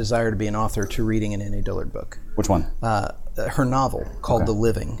back my desire to be an author to reading an Annie Dillard book. Which one? Her novel called The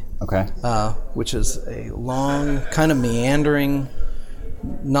Living. Okay. Which is a long, kind of meandering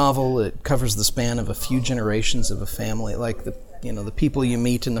novel. It covers the span of a few generations of a family. Like the people you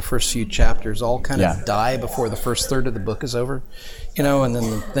meet in the first few chapters all kind of die before the first third of the book is over. And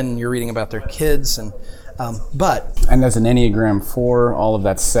then you're reading about their kids and. And as an Enneagram 4, all of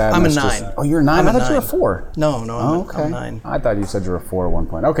that sadness. I'm a 9. Oh, you're a 9? I thought you were a 4. No, I'm a 9. I thought you said you were a 4 at one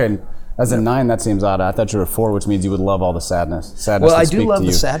point. Okay, as a 9, that seems odd. I thought you were a 4, which means you would love all the sadness. Well, I do love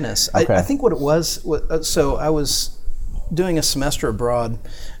the sadness. Okay. I think what it was, so I was doing a semester abroad,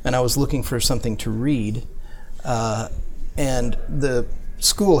 and I was looking for something to read, and the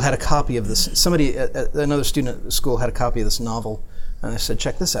school had a copy of this. Another student at the school had a copy of this novel, and I said,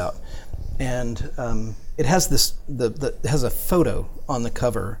 check this out. And it has has a photo on the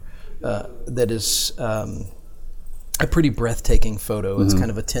cover that is a pretty breathtaking photo. It's kind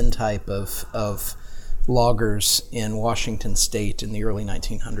of a tintype of loggers in Washington State in the early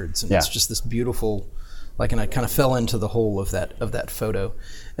 1900s, and it's just this beautiful. And I kind of fell into the hole of that photo,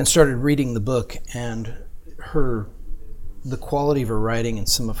 and started reading the book. And the quality of her writing and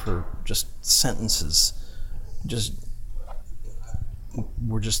some of her just sentences,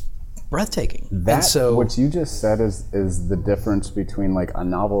 were just breathtaking. What you just said is the difference between like a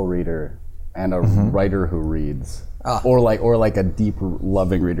novel reader and a writer who reads, or like a deep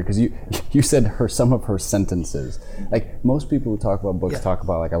loving reader. Because you said some of her sentences. Like most people who talk about books talk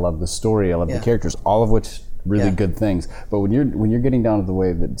about like I love the story, I love the characters, all of which really good things. But when you're getting down to the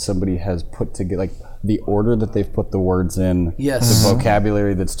way that somebody has put together, like the order that they've put the words in, the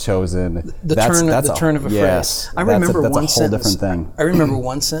vocabulary that's chosen, the turn of a phrase. I remember that's one a whole sentence. Different thing. I remember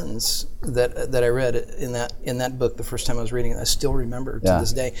one sentence that I read in that book the first time I was reading it. I still remember to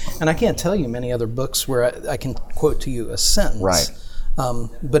this day, and I can't tell you many other books where I can quote to you a sentence. Right.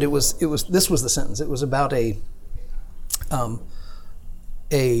 But this was the sentence. It was about a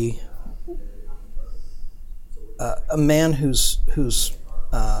man who's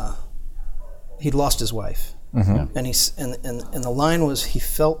he'd lost his wife, and and the line was, he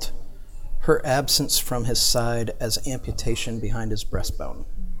felt her absence from his side as amputation behind his breastbone,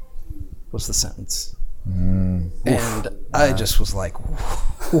 was the sentence. And I just was like,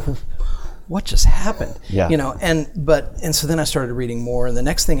 what just happened? And so then I started reading more, and the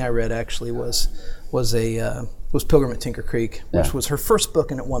next thing I read actually was Pilgrim at Tinker Creek, which was her first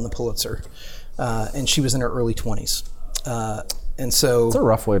book, and it won the Pulitzer. And she was in her early 20s. And so it's a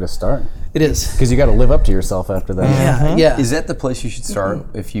rough way to start. It is. Because you got to live up to yourself after that. Yeah. Is that the place you should start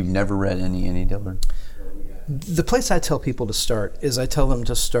if you've never read any Annie Dillard? The place I tell people to start is I tell them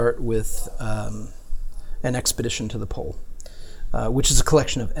to start with An Expedition to the Pole, which is a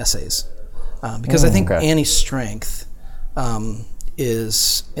collection of essays. because I think Annie's strength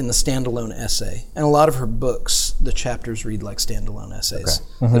is in the standalone essay. And a lot of her books, the chapters read like standalone essays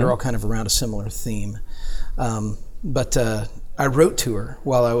that are all kind of around a similar theme. But I wrote to her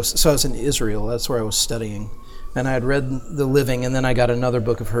while I was in Israel. That's where I was studying. And I had read The Living, and then I got another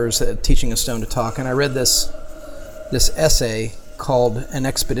book of hers, Teaching a Stone to Talk. And I read this essay called An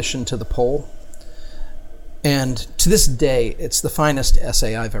Expedition to the Pole. And to this day, it's the finest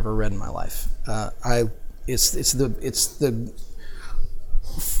essay I've ever read in my life.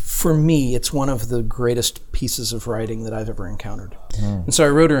 For me, it's one of the greatest pieces of writing that I've ever encountered. And so I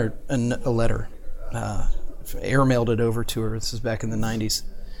wrote her a letter, airmailed it over to her. This is back in the 90s.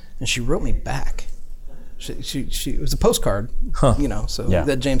 And she wrote me back. She it was a postcard, so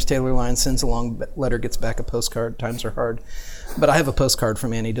that James Taylor line, sends a long letter, gets back a postcard, times are hard. But I have a postcard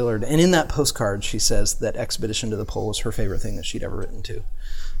from Annie Dillard, and in that postcard she says that Expedition to the Pole was her favorite thing that she'd ever written to.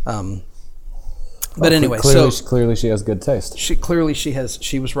 But anyway, clearly she has good taste.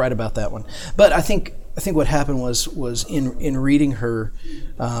 She was right about that one. But I think what happened was in reading her,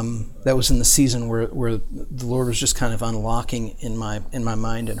 that was in the season where the Lord was just kind of unlocking in my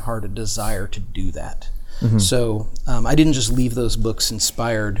mind and heart a desire to do that. So I didn't just leave those books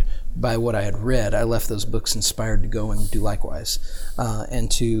inspired by what I had read. I left those books inspired to go and do likewise, and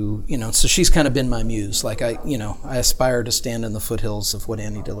to So she's kind of been my muse. Like I aspire to stand in the foothills of what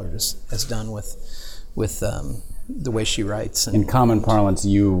Annie Dillard has done with the way she writes. In common parlance,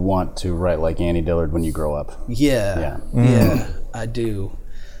 you want to write like Annie Dillard when you grow up. Yeah, I do,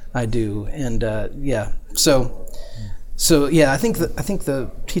 and So I think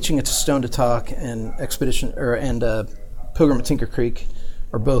the Teaching a Stone to Talk and Pilgrim at Tinker Creek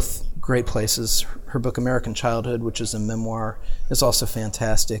are both great places. Her book American Childhood, which is a memoir, is also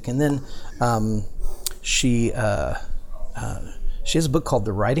fantastic. And then she has a book called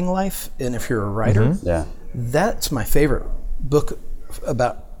The Writing Life. And if you're a writer, that's my favorite book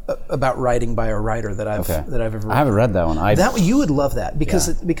about writing by a writer that I've ever read. I haven't read that one. You would love that because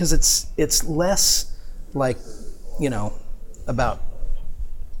it's less like about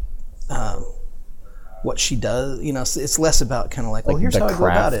what she does. It's less about kind of like, well, here's how I go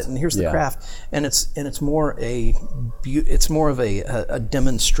about it, and here's the craft, and it's more of a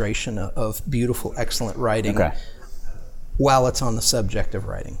demonstration of beautiful, excellent writing, while it's on the subject of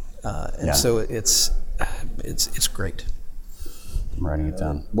writing, so it's great. I'm writing it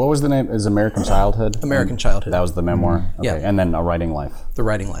down. What was the name? Is American Childhood? American Childhood. That was the memoir. Okay. And then A Writing Life. The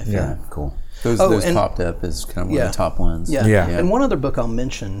Writing Life. Yeah. Cool. Those popped up as kind of one of the top ones. Yeah. And one other book I'll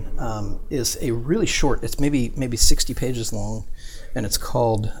mention is a really short. It's maybe 60 pages long, and it's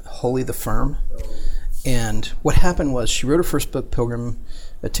called Holy the Firm. And what happened was she wrote her first book, Pilgrim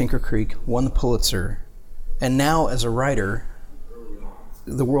at Tinker Creek, won the Pulitzer, and now as a writer,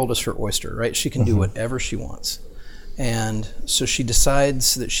 the world is her oyster. Right? She can do whatever she wants. And so she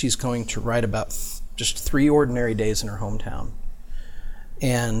decides that she's going to write about just 3 ordinary days in her hometown.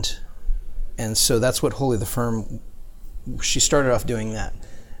 And so that's what Holy the Firm, she started off doing that.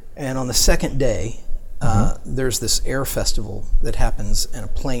 And on the second day, there's this air festival that happens, and a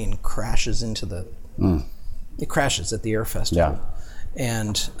plane crashes it crashes at the air festival.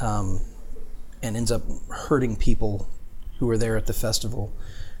 And ends up hurting people who were there at the festival.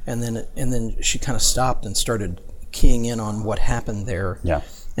 And then she kind of stopped and started keying in on what happened there.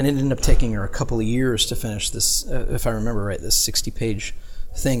 And it ended up taking her a couple of years to finish this, if I remember right, this 60-page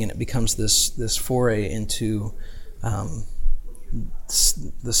thing, and it becomes this foray into the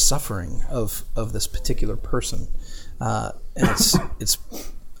suffering of this particular person. And it's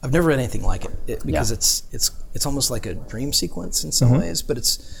I've never read anything like it because it's almost like a dream sequence in some ways, but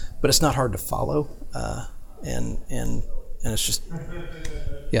it's not hard to follow, and it's just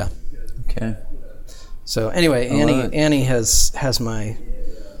Okay. So anyway, Annie has my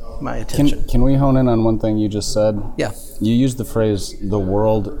attention. Can we hone in on one thing you just said? Yeah. You used the phrase, the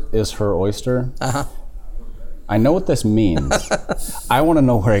world is her oyster. I know what this means. I want to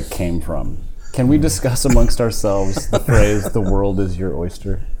know where it came from. Can we discuss amongst ourselves the phrase, the world is your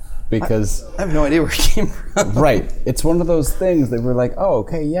oyster? Because I have no idea where it came from. Right. It's one of those things that we're like, oh,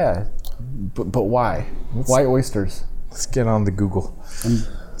 okay, yeah. But why? Why oysters? Let's get on the Google.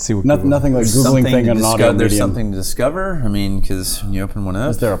 See what nothing like Googling thing on an audio There's medium. something to discover. I mean, because you open one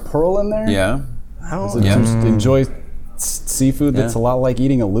up. Is there a pearl in there? Yeah. Is it just enjoy seafood that's a lot like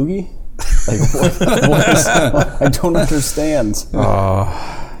eating a loogie? Like, what is, I don't understand.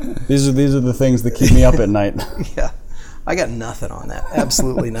 These are the things that keep me up at night. Yeah. I got nothing on that.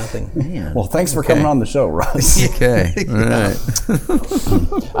 Absolutely nothing. Man. Well, thanks for coming on the show, Russ. Okay. All right.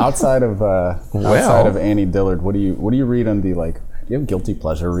 Outside of Annie Dillard, what do you read on the, like, do you have guilty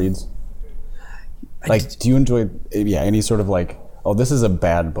pleasure reads? Like, do you enjoy any sort of like, oh, this is a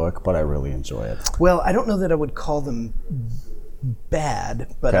bad book, but I really enjoy it? Well, I don't know that I would call them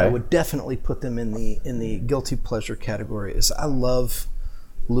bad, but I would definitely put them in the guilty pleasure category. I love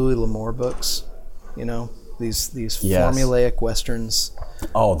Louis L'Amour books, these formulaic westerns.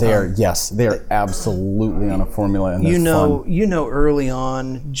 Oh, they are absolutely on a formula, and they're fun. Early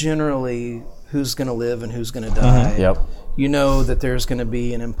on, generally who's going to live and who's going to die. Yep. You know that there's going to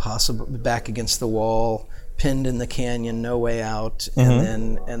be an impossible back against the wall, pinned in the canyon, no way out,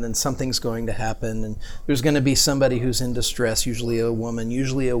 and then something's going to happen, and there's going to be somebody who's in distress, usually a woman,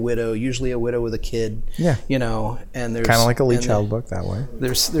 usually a widow with a kid. Yeah. And there's kind of like a Lee Child book that way.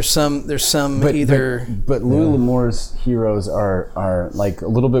 There's some But Louis L'Amour's heroes are like a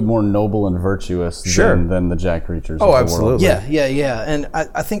little bit more noble and virtuous than the Jack Reachers. Oh, of the absolutely. world. Yeah. And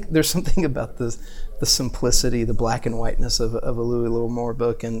I think there's something about the simplicity, the black and whiteness of a Louis L'Amour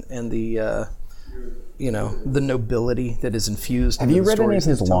book, and the the nobility that is infused. Have you read any of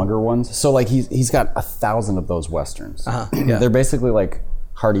his longer ones? So like he's got 1,000 of those westerns. Yeah. They're basically like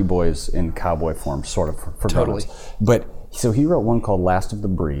Hardy Boys in cowboy form, sort of, for totally. Brothers. But so he wrote one called Last of the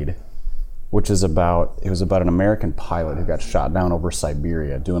Breed, which is about an American pilot who got shot down over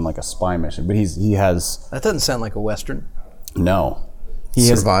Siberia doing like a spy mission. But he has that doesn't sound like a western. No.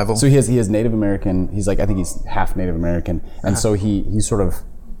 Survival. So he has Native American. He's like, I think he's half Native American, and so he sort of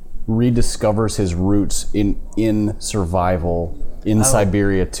rediscovers his roots in survival in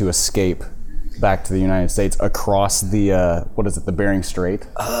Siberia to escape back to the United States across the the Bering Strait.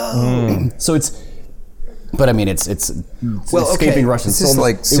 So it's. But I mean, it's escaping Russian soldiers. It's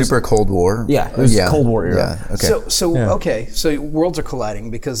like super Cold War. Yeah, it was Cold War era. Yeah. Okay. So worlds are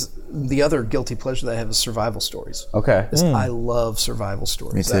colliding, because the other guilty pleasure that I have is survival stories. Okay. I love survival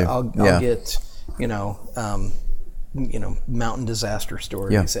stories. Me too. I'll get mountain disaster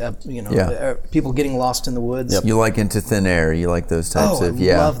stories. People getting lost in the woods. You like Into Thin Air. You like those types of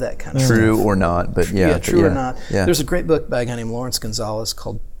I love that kind of true stuff. Or not, but true or not. Yeah. There's a great book by a guy named Lawrence Gonzalez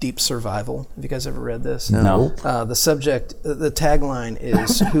called Deep Survival. Have you guys ever read this? No. The tagline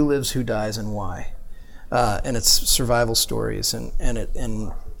is "Who lives, who dies, and why," and it's survival stories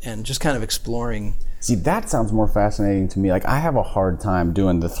and just kind of exploring. See, that sounds more fascinating to me. Like, I have a hard time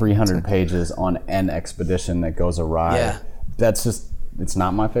doing the 300 pages on an expedition that goes awry. Yeah. That's just, it's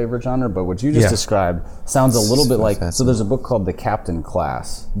not my favorite genre, but what you just described sounds a little bit like, so there's a book called The Captain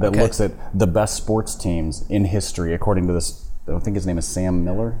Class that looks at the best sports teams in history, according to this, I think his name is Sam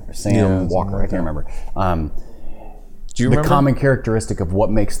Miller, or Sam Walker, I can't remember. Do you the remember? common characteristic of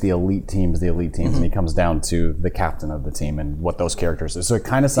what makes the elite teams, and he comes down to the captain of the team and what those characters are. So it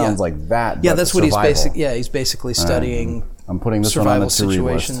kind of sounds like that. Yeah, but that's what survival. he's basically studying. I'm putting this survival one on the to-read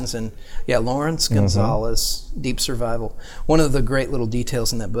situations list. And Lawrence Gonzalez, Deep Survival. One of the great little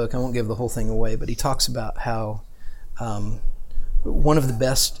details in that book, I won't give the whole thing away, but he talks about how one of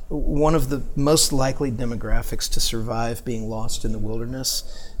the most likely demographics to survive being lost in the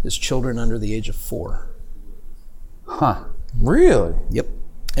wilderness is children under the age of 4. Huh. Really? Yep.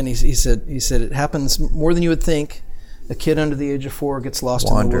 And he said it happens more than you would think. A kid under the age of 4 gets lost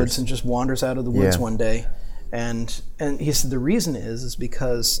in the woods and just wanders out of the woods one day. And he said the reason is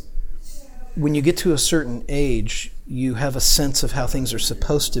because when you get to a certain age, you have a sense of how things are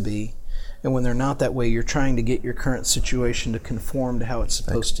supposed to be. And when they're not that way, you're trying to get your current situation to conform to how it's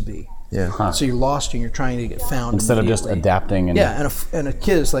supposed to be. Yeah. Huh. So you're lost and you're trying to get found Instead of just adapting. And a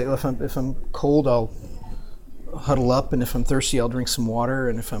kid is like, if I'm cold, I'll huddle up, and if I'm thirsty, I'll drink some water,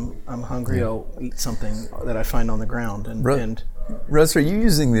 and if I'm hungry, I'll eat something that I find on the ground. And Russ, are you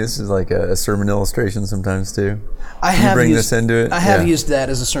using this as like a sermon illustration sometimes too? I have bring used this into it. I have used that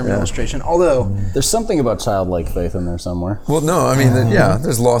as a sermon illustration. Although there's something about childlike faith in there somewhere. Well, no, I mean,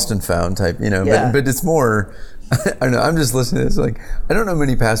 there's lost and found type, but it's more. I don't know. I'm just listening to this. Like, I don't know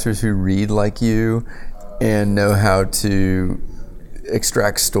many pastors who read like you and know how to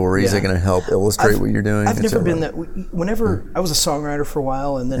extract stories that are going to help illustrate what you're doing. I've never been that. Whenever I was a songwriter for a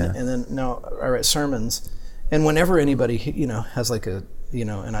while, and then now I write sermons, and whenever anybody has like a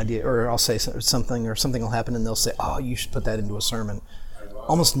an idea, or I'll say something, or something will happen, and they'll say, "Oh, you should put that into a sermon."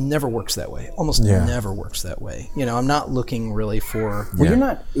 Almost never works that way. Never works that way. I'm not looking really for. Well, you're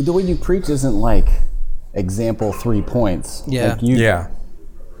not. The way you preach isn't like example 3 points. Yeah. Like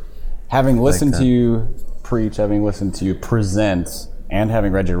having listened to you preach, having listened to you present, and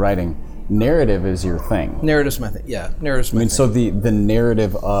having read your writing, narrative is your thing. Narrative's my thing. Yeah, narrative's my thing. So the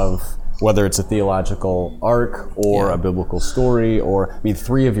narrative of whether it's a theological arc or a biblical story, or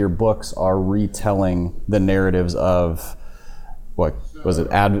 3 of your books are retelling the narratives of what was it?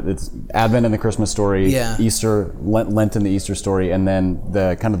 It's Advent in the Christmas story, Easter, Lent in the Easter story, and then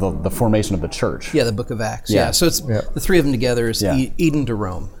the kind of the formation of the church. Yeah, the Book of Acts. Yeah, so it's the three of them together is Eden to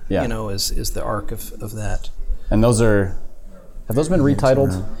Rome. You know, is the arc of that. And have those been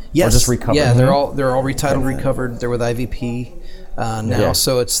retitled? Yes. Or just recovered? Yeah, they're all retitled, recovered. They're with IVP now.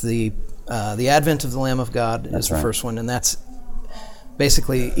 So it's the Advent of the Lamb of God is the first one, and that's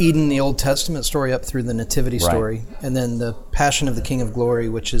basically Eden, the Old Testament story, up through the Nativity story, and then the Passion of the King of Glory,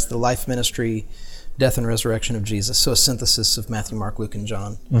 which is the life, ministry, death, and resurrection of Jesus. So a synthesis of Matthew, Mark, Luke, and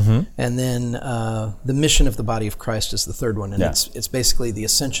John. And then the mission of the body of Christ is the third one, and it's basically the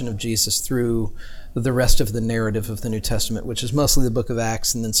ascension of Jesus through the rest of the narrative of the New Testament, which is mostly the Book of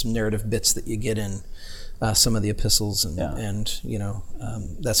Acts, and then some narrative bits that you get in some of the epistles and you know,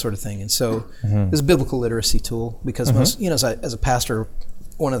 that sort of thing. And so it's a biblical literacy tool because most, you know, as a pastor,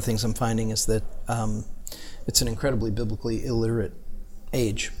 one of the things I'm finding is that it's an incredibly biblically illiterate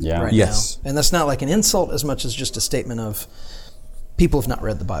age right now. And that's not like an insult as much as just a statement of people have not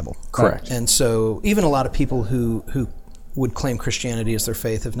read the Bible. Correct. And so even a lot of people who would claim Christianity as their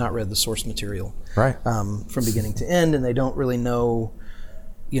faith have not read the source material from beginning to end, and they don't really know,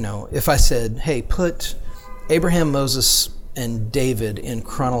 you know, if I said, hey, put Abraham, Moses, and David in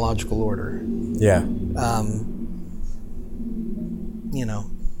chronological order. You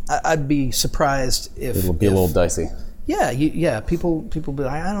know, I'd be surprised if it'll be a little dicey. People be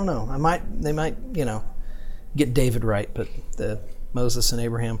like, I don't know. They might, you know, get David right, but the Moses and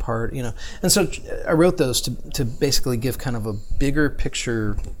Abraham part, you know. And so I wrote those to basically give kind of a bigger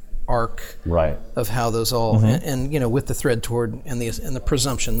picture arc of how those all and you know, with the thread toward and the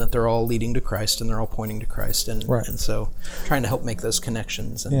presumption that they're all leading to Christ and they're all pointing to Christ, and so trying to help make those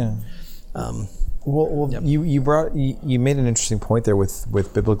connections. And, you made an interesting point there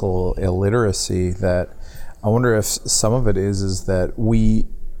with biblical illiteracy, that I wonder if some of it is that we,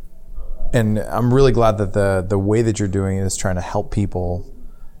 and I'm really glad that the way that you're doing it is trying to help people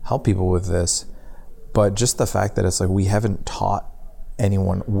with this, but just the fact that it's like we haven't taught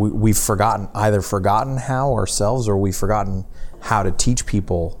anyone, we've forgotten how ourselves, or we've forgotten how to teach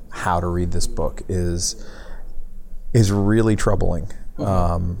people how to read this book is really troubling.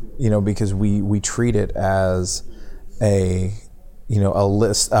 You know, because we treat it as a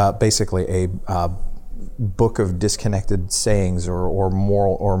list, basically a book of disconnected sayings or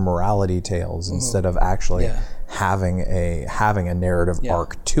moral or morality tales instead of actually having a narrative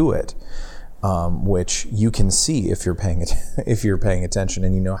arc to it, which you can see if you're paying attention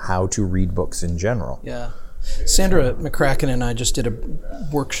and you know how to read books in general. Sandra McCracken and I just did a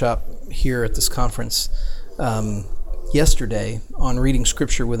workshop here at this conference yesterday on reading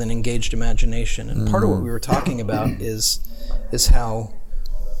scripture with an engaged imagination, and part of what we were talking about is how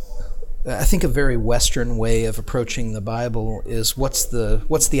I think a very Western way of approaching the Bible is what's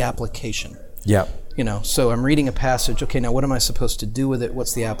the application. You know, so I'm reading a passage. Okay, now what am I supposed to do with it?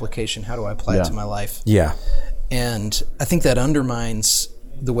 What's the application? How do I apply it to my life? And I think that undermines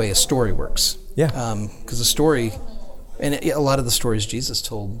the way a story works. Because a story, and a lot of the stories Jesus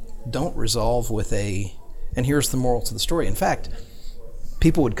told don't resolve with and here's the moral to the story. In fact,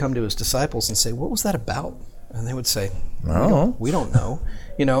 people would come to his disciples and say, what was that about? And they would say, we don't know.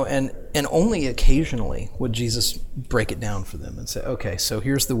 You know, and only occasionally would Jesus break it down for them and say, okay, so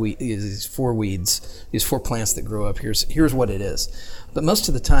here's these four weeds, these four plants that grow up, here's what it is. But most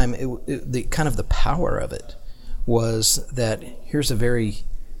of the time, the kind of the power of it was that here's a very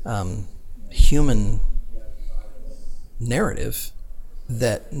human narrative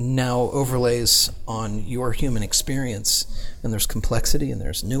that now overlays on your human experience, and there's complexity and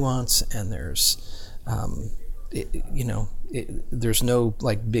there's nuance and there's there's no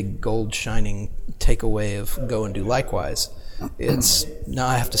like big gold shining takeaway of go and do likewise. It's now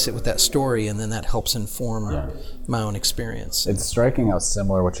I have to sit with that story, and then that helps inform my own experience. It's striking how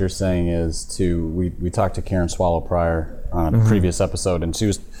similar what you're saying is to we talked to Karen Swallow Pryor on a previous episode, and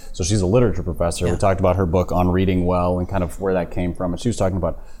she's a literature professor. We talked about her book on reading well and kind of where that came from, and she was talking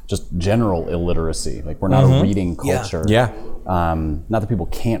about just general illiteracy. Like, we're not a reading culture. Not that people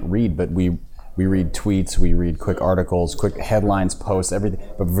can't read, but we read tweets, we read quick articles, quick headlines, posts, everything,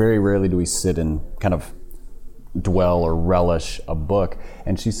 but very rarely do we sit and kind of dwell or relish a book.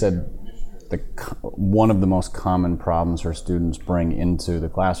 And she said one of the most common problems her students bring into the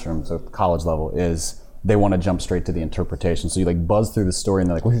classroom, so at the college level, is they want to jump straight to the interpretation. So you like buzz through the story and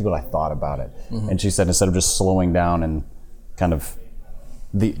they're like, well, here's what I thought about it. And she said, instead of just slowing down and kind of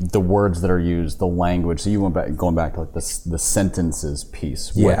the words that are used, the language, so you going back to like the sentences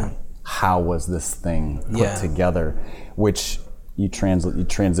piece. How was this thing put together? Which you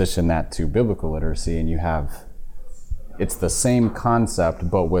transition that to biblical literacy, and you have it's the same concept,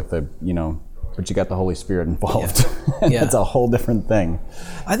 but with but you got the Holy Spirit involved. Yeah. And that's a whole different thing.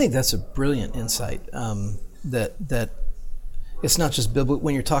 I think that's a brilliant insight. That it's not just biblical.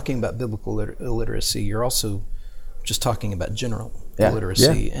 When you're talking about biblical illiteracy, you're also just talking about general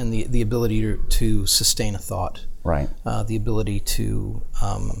illiteracy and the ability to sustain a thought. Right. The ability to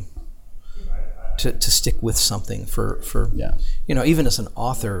stick with something for even as an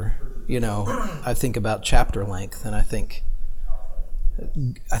author, I think about chapter length, and I think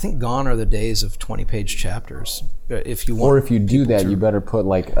gone are the days of 20-page chapters. If you want, or if you do that, you better put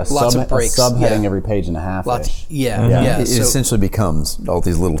like a subheading every page and a half. It essentially becomes all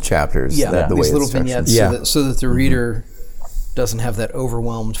these little chapters. The these way little vignettes, so that the reader doesn't have that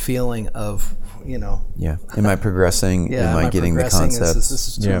overwhelmed feeling of, am I progressing? Am I getting the concepts? This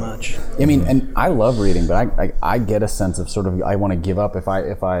is too much. I mean, and I love reading, but I get a sense of sort of, I want to give up if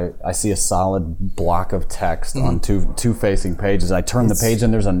I see a solid block of text on two facing pages. I turn the page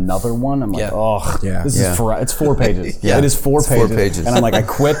and there's another one. I'm like, this is it's 4 pages. It is 4 pages. And I'm like, I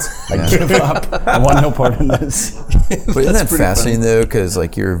quit. I give up. I want no part in this. But isn't that fascinating though? Because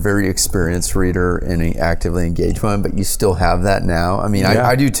like you're a very experienced reader and actively engaged one, but you still have that now. I mean,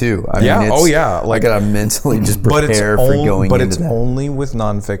 I do too. I mean, I gotta mentally just prepare for going into that. But it's only with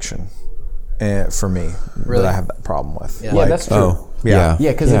nonfiction, for me, that I have that problem with. Yeah, that's true.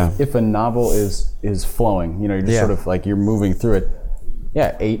 Because if a novel is flowing, you're just sort of like you're moving through it.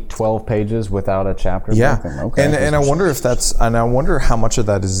 8, 12 pages without a chapter. Okay. And I wonder if I wonder how much of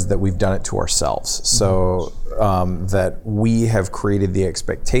that is that we've done it to ourselves. So that we have created the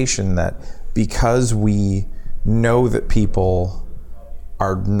expectation that because we know that people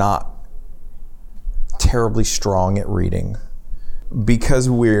are not terribly strong at reading, because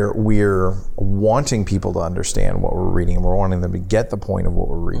we're wanting people to understand what we're reading and we're wanting them to get the point of what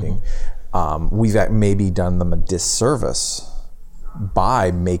we're reading, we've maybe done them a disservice by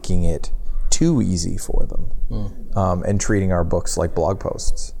making it too easy for them and treating our books like blog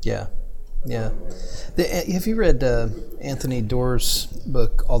posts. Have you read Anthony Doerr's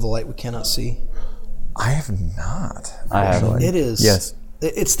book, All the Light We Cannot See? I have not. I haven't. It is. Yes.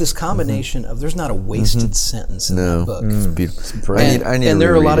 It's this combination of, there's not a wasted sentence in that book. It's beautiful. And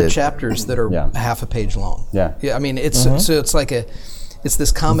there are a lot of chapters that are half a page long. Yeah. I mean, so it's like it's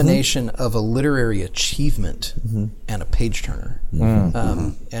this combination of a literary achievement and a page turner.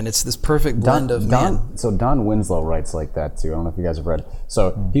 And it's this perfect blend of So Don Winslow writes like that too. I don't know if you guys have read.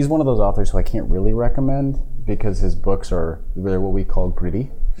 So he's one of those authors who I can't really recommend because his books they're what we call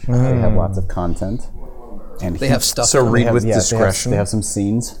gritty. They have lots of content. And they have stuff. So read with discretion. They have some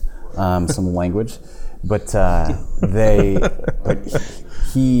scenes, some language, but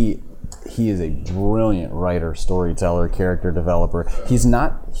he is a brilliant writer, storyteller, character developer. He's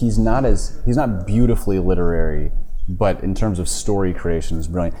not beautifully literary, but in terms of story creation, is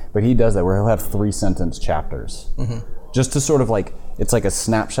brilliant. But he does that where he'll have 3-sentence chapters, just to sort of like, it's like a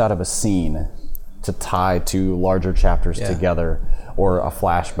snapshot of a scene to tie 2 larger chapters together, or a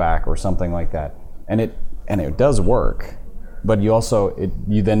flashback or something like that, and it does work, but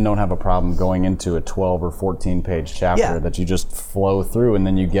you then don't have a problem going into a 12 or 14 page chapter that you just flow through, and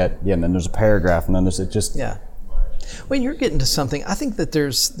then you get and then there's a paragraph, and then there's when you're getting to something, I think that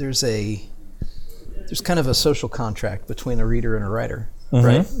there's kind of a social contract between a reader and a writer,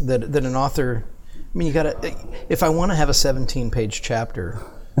 right? That an author, I mean, if I want to have a 17-page chapter,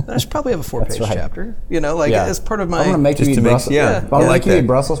 I should probably have a 4-page chapter, as part of my. I'm gonna make you eat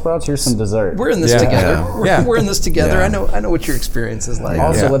Brussels sprouts. Here's some dessert. We're in this together. We're in this together. I know what your experience is like.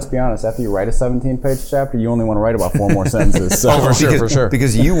 Also, let's be honest. After you write a 17-page chapter, you only want to write about 4 more sentences. So. For sure.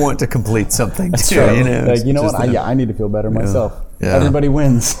 Because you want to complete something too. What? I need to feel better myself. Everybody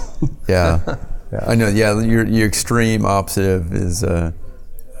wins. I know. Your extreme opposite is.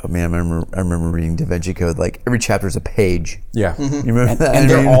 Oh man, I remember reading Da Vinci Code. Like every chapter is a page. Yeah, you remember that? And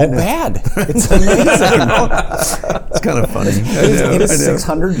they're all bad. It's amazing. It's kind of funny. It is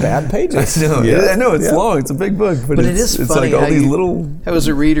 600 bad pages. I know. It's long. It's a big book, but it is funny. It's like all these little. How as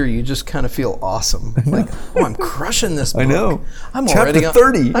a reader, you just kind of feel awesome. Like, I'm crushing this book. I know. I'm chapter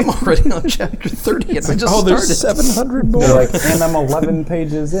 30. I'm already on chapter 30, and I just started. There's 700 more. And I'm 11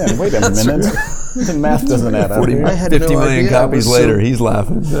 pages in. Wait a minute. The math doesn't add up. 50 million copies later, he's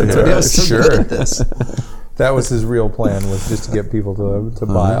laughing. Good at this. That was his real plan, was just to get people to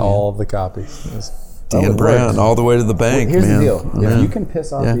buy all of the copies. Dan Brown, all the way to the bank. Here's the deal: if you can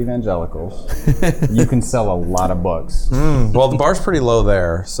piss off evangelicals, you can sell a lot of books. Well, the bar's pretty low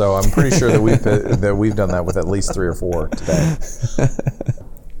there, so I'm pretty sure that we've done that with at least 3 or 4 today.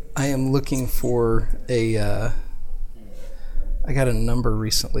 I am looking for a. I got a number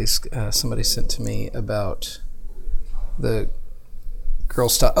recently. Somebody sent to me about the Girl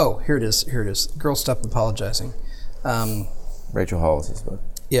Stop. Oh, here it is. Girl Stop Apologizing. Rachel Hollis's book.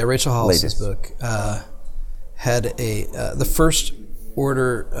 Yeah, Rachel Hollis's book had the first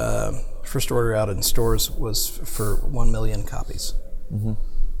order out in stores was for 1 million copies. Mm-hmm.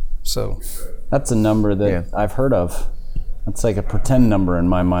 So that's a number that I've heard of. It's like a pretend number in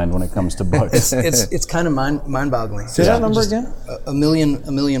my mind when it comes to books. it's kind of mind-boggling. Say that number again. A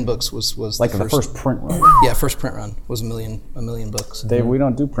million books was like the first print run. Yeah, first print run was a million books. Dave, we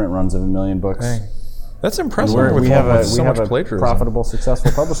don't do print runs of 1 million books. Hey. That's impressive. We have a plagiarism. Profitable,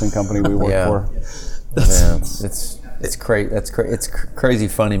 successful publishing company we work for. It's crazy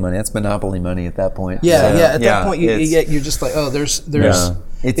funny money. That's monopoly money at that point. At that point you're just like, there's.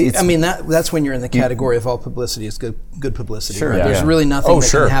 That's when you're in the category of all publicity is good publicity. Sure, right? There's really nothing that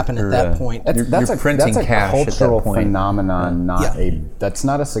can happen at that point. That's a cultural phenomenon, that's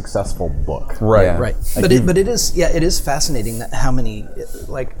not a successful book. Right. Right. But it is fascinating that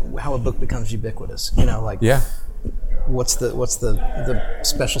how a book becomes ubiquitous. What's the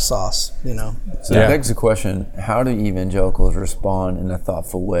special sauce, So it begs the question, how do evangelicals respond in a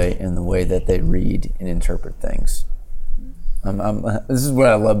thoughtful way in the way that they read and interpret things? This is what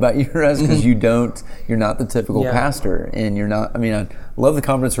I love about you, Rez, because you're not the typical pastor, and you're not, I love the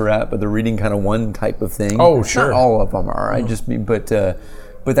conference we're at, but they're reading kind of one type of thing. Oh, sure. Not all of them are,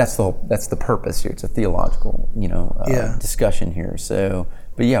 but that's the purpose here. It's a theological, discussion here. So,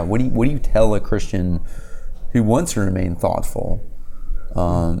 but what do you tell a Christian who wants to remain thoughtful,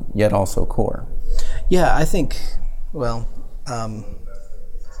 yet also core? Yeah, I think,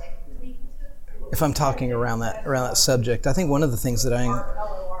 if I'm talking around that subject, I think one of the things that I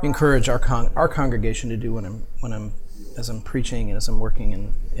encourage our congregation to do as I'm preaching and as I'm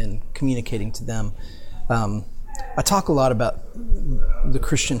working and communicating to them, I talk a lot about the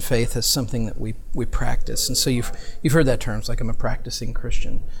Christian faith as something that we practice, and so you've heard that term. It's like I'm a practicing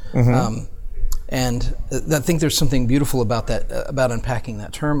Christian. Mm-hmm. And I think there's something beautiful about that, about unpacking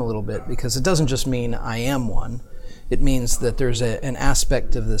that term a little bit, because it doesn't just mean I am one. It means that there's an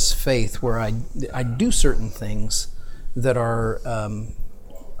aspect of this faith where I do certain things that are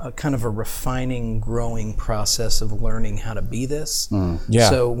a kind of a refining, growing process of learning how to be this.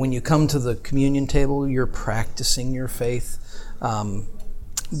 So when you come to the communion table, you're practicing your faith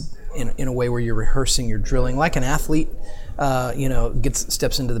in a way where you're rehearsing, you're drilling, like an athlete.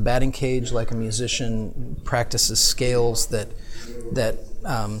 Steps into the batting cage, like a musician practices scales that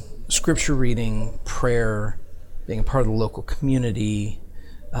scripture reading, prayer, being a part of the local community,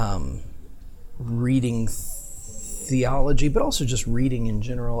 reading theology, but also just reading in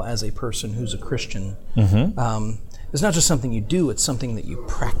general as a person who's a Christian. Mm-hmm. It's not just something you do; it's something that you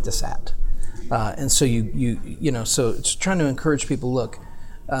practice at. And so so it's trying to encourage people. Look,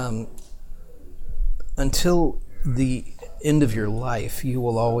 until the end of your life, you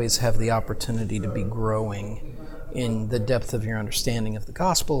will always have the opportunity to be growing in the depth of your understanding of the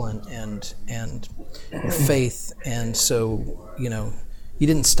gospel and your faith. And so, you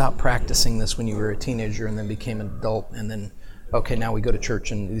didn't stop practicing this when you were a teenager and then became an adult and then, okay, now we go to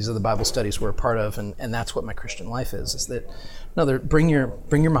church and these are the Bible studies we're a part of, and that's what my Christian life is that, no, bring your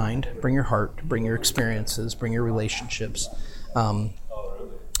mind, bring your heart, bring your experiences, bring your relationships, and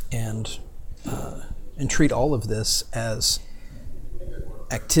treat all of this as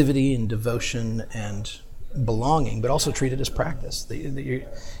activity and devotion and belonging, but also treat it as practice.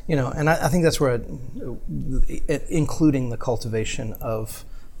 And I think that's where, including the cultivation of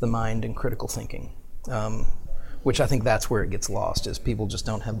the mind and critical thinking, which I think that's where it gets lost, is people just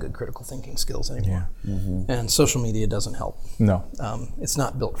don't have good critical thinking skills anymore. Yeah. Mm-hmm. And social media doesn't help. No. It's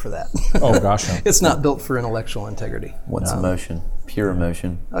not built for that. Oh, gosh. No. It's not built for intellectual integrity. What's emotion? Pure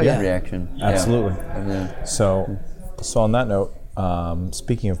emotion. Reaction. Absolutely. Yeah. So on that note,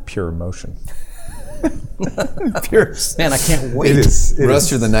 speaking of pure emotion. Pure. Man, I can't wait.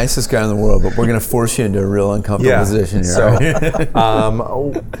 Russ, you're the nicest guy in the world, but we're going to force you into a real uncomfortable position here. So, right?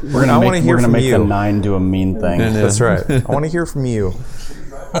 we're going to make the 9 do a mean thing. That's right. I want to hear from you.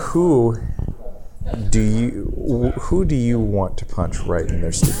 Who do you want to punch right in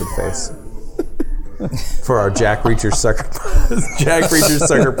their stupid face? For our Jack Reacher sucker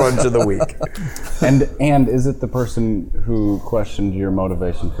punch of the week. And is it the person who questioned your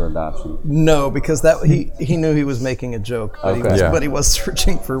motivation for adoption? No, because that he knew he was making a joke, but he was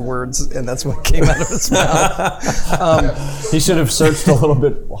searching for words, and that's what came out of his mouth. He should have searched a little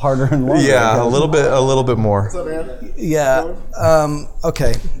bit harder and longer. Yeah, a little bit more. Yeah.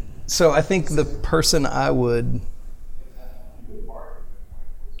 Okay. So I think the person I would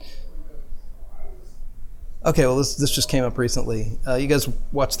Okay, well, this just came up recently. You guys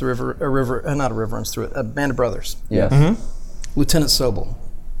watched not a river runs through it. Band of Brothers. Yes. Mm-hmm. Lieutenant Sobel.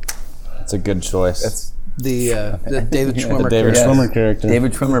 That's a good choice. That's the David Schwimmer. The David Schwimmer character.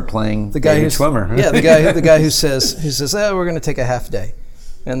 David Schwimmer playing the guy David Schwimmer. Yeah, the guy who says, "Oh, we're going to take a half day,"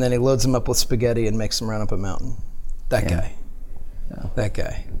 and then he loads them up with spaghetti and makes them run up a mountain. That guy. That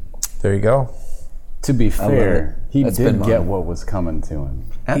guy. There you go. To be fair, he did get what was coming to him.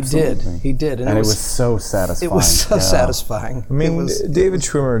 Absolutely. He did. And it was so satisfying. It was so satisfying. I mean, David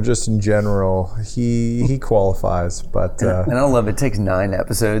Schwimmer, just in general, he qualifies. But and I love it. It takes 9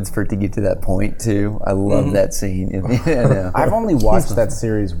 episodes for it to get to that point, too. I love that scene. I've only watched that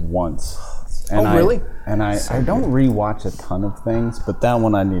series once. And really? I don't rewatch a ton of things, but that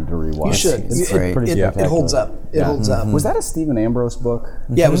one I need to rewatch. You should. It holds up. It holds up. Was that a Stephen Ambrose book?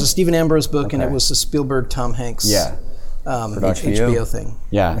 Yeah, it was a Stephen Ambrose book, and it was a Spielberg, Tom Hanks HBO thing.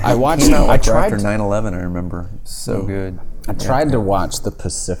 Yeah, I watched. I tried after 9/11. I remember. So good. I tried to watch The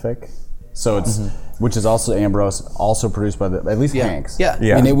Pacific, so it's which is also Ambrose, also produced by at least Hanks. Yeah.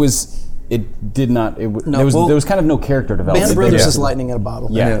 And it was. It did not. There was kind of no character development. Band of Brothers is lightning in a bottle.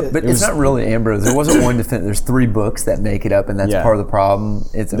 Yeah, but it's not really Ambrose. There wasn't one definitive. There's 3 books that make it up, and that's part of the problem.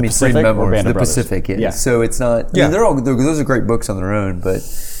 It's Pacific 3 memoirs. The Brothers? Pacific. Yeah. So it's not. I mean, those are great books on their own, but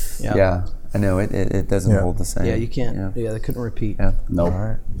I know it doesn't hold the same. Yeah, you can't. Yeah, they couldn't repeat. Yeah. Nope. all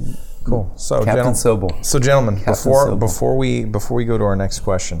right, cool. So, Captain Sobel. So, gentlemen, Sobel. before we go to our next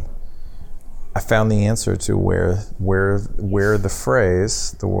question, I found the answer to where the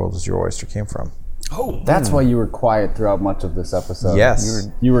phrase "the world is your oyster" came from. Oh, That's why you were quiet throughout much of this episode. Yes.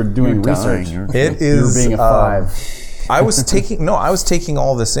 You were doing research. It is. You were being a 5. I was taking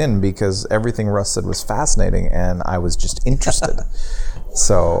all this in because everything Russ said was fascinating, and I was just interested.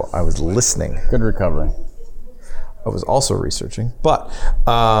 So I was listening. Good recovery. I was also researching, but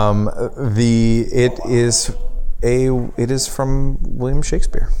it is from William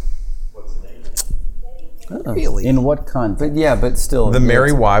Shakespeare. really? In what context? But still. The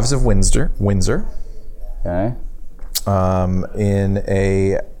Merry Wives of Windsor. Okay. In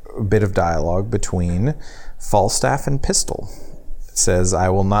a bit of dialogue between Falstaff and Pistol. It says, "I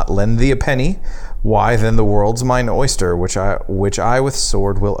will not lend thee a penny. Why then the world's mine oyster, which I with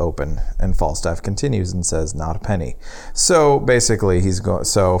sword will open." And Falstaff continues and says, "Not a penny." So basically,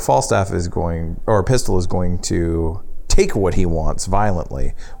 Falstaff is going, or Pistol is going to take what he wants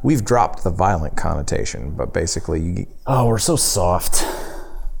violently. We've dropped the violent connotation, but basically, we're so soft.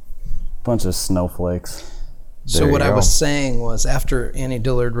 Bunch of snowflakes. So what I was saying was, after Annie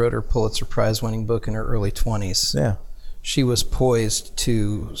Dillard wrote her Pulitzer Prize-winning book in her early 20s, she was poised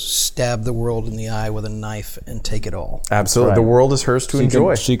to stab the world in the eye with a knife and take it all. Absolutely, the world is hers to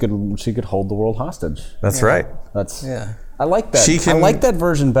enjoy. She could hold the world hostage. That's right. I like that. I like that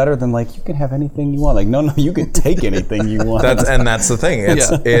version better than you can have anything you want. No, you can take anything you want. That's the thing.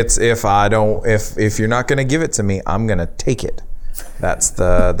 It's if you're not going to give it to me, I'm going to take it. That's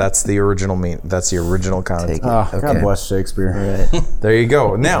the original That's the original content. God bless Shakespeare. Right. There you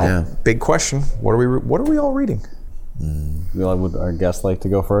go. Now, big question: what are we all reading? Would our guest like to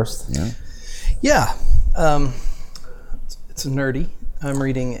go first? Yeah. It's nerdy. I'm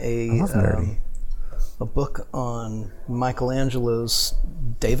reading a book on Michelangelo's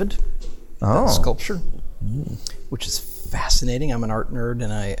David, sculpture, which is fascinating. I'm an art nerd,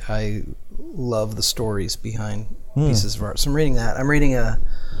 and I love the stories behind pieces of art. So I'm reading that. I'm reading a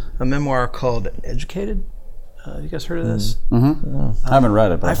memoir called Educated. You guys heard of this? Mm-hmm. I haven't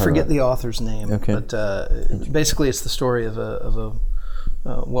read it, but I forget the author's name. Okay. But basically, it's the story of a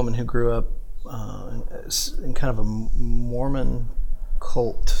woman who grew up in kind of a Mormon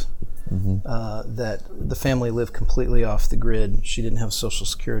cult. That the family lived completely off the grid. She didn't have a social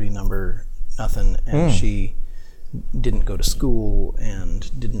security number, nothing, and she didn't go to school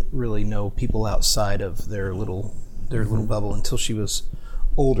and didn't really know people outside of their little bubble until she was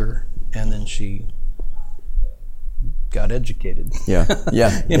older, and then she got educated.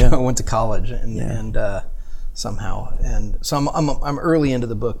 Went to college and somehow, and so I'm early into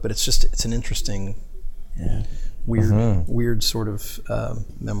the book, but it's an interesting, weird sort of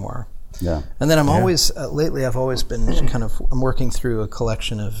memoir. Yeah. And then I'm always lately I've always been I'm working through a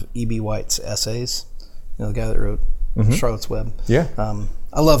collection of E.B. White's essays. You know, the guy that wrote Charlotte's Web. Yeah.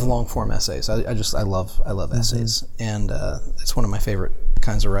 I love long form essays. I love essays, and it's one of my favorite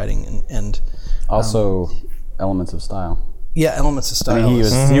kinds of writing. And also elements of style. Yeah, elements of style. I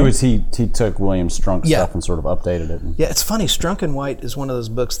mean, he took William Strunk's stuff and sort of updated it. Yeah, it's funny. Strunk and White is one of those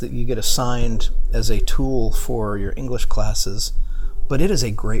books that you get assigned as a tool for your English classes, but it is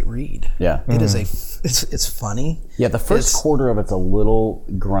a great read. Yeah. It is it's funny. Yeah, the first quarter of it's a little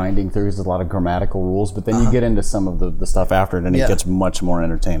grinding through. There's a lot of grammatical rules, but then you get into some of the stuff after it, and it gets much more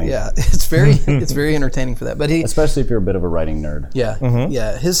entertaining. Yeah, it's very entertaining for that. But especially if you're a bit of a writing nerd. Yeah,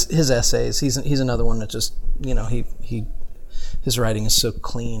 yeah. His essays. He's another one that just his writing is so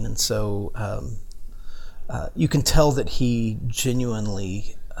clean and so you can tell that he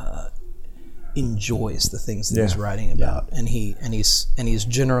genuinely enjoys the things that he's writing about, and he's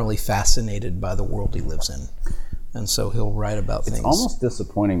generally fascinated by the world he lives in, and so he'll write about things. It's almost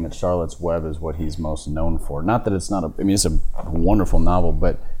disappointing that Charlotte's Web is what he's most known for. Not that it's not it's a wonderful novel,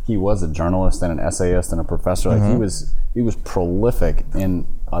 but he was a journalist and an essayist and a professor. Like he was prolific in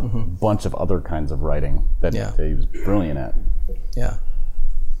a bunch of other kinds of writing that he was brilliant at. Yeah.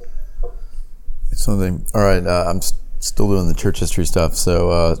 Something. All right, I'm still doing the church history stuff,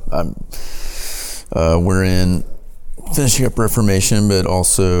 so we're in finishing up Reformation, but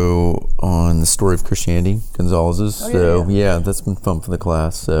also on the story of Christianity, Gonzalez's. That's been fun for the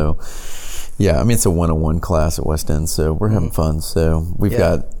class. So, it's a 101 class at West End, so we're having fun. So we've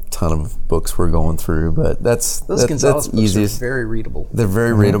got a ton of books we're going through, but that's Gonzalez books easiest. Are very readable. They're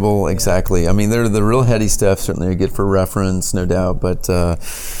very readable, exactly. I mean, they're the real heady stuff. Certainly, good for reference, no doubt, but.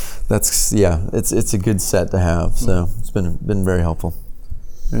 It's a good set to have, so it's been very helpful.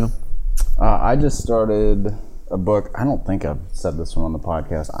 Yeah. I just started a book. I don't think I've said this one on the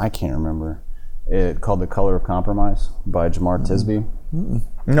podcast. I can't remember. It called The Color of Compromise by Jemar Tisby.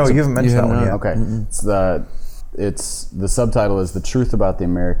 No, you haven't mentioned that one yet. Okay. It's the subtitle is The Truth About the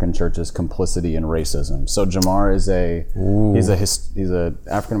American Church's Complicity in Racism. So Jemar is he's a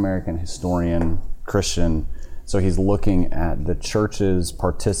African American historian, Christian. So he's looking at the church's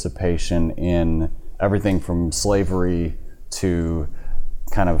participation in everything from slavery to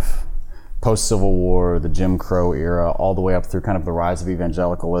kind of post-Civil War, the Jim Crow era, all the way up through kind of the rise of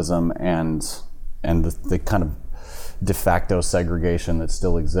evangelicalism and the kind of de facto segregation that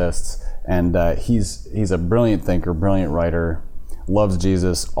still exists. And he's a brilliant thinker, brilliant writer, loves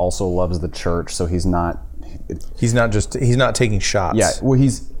Jesus, also loves the church. So he's not taking shots. Yeah, well,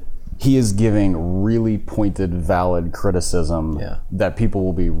 he is giving really pointed, valid criticism that people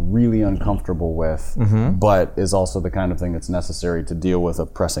will be really uncomfortable with, but is also the kind of thing that's necessary to deal with a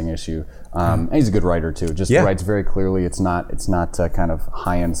pressing issue. And he's a good writer too. Just writes very clearly. It's not kind of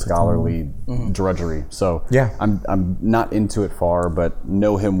high-end scholarly drudgery. So I'm not into it far, but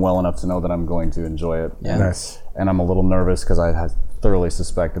know him well enough to know that I'm going to enjoy it. Yeah. Nice. And I'm a little nervous because I thoroughly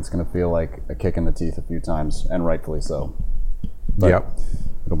suspect it's going to feel like a kick in the teeth a few times, and rightfully so. But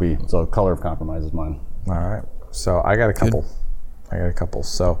it'll be, so Color of Compromise is mine. All right. So I got a couple.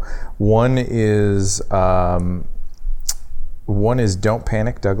 So one is Don't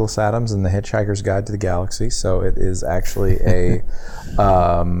Panic, Douglas Adams and the Hitchhiker's Guide to the Galaxy. So it is actually a...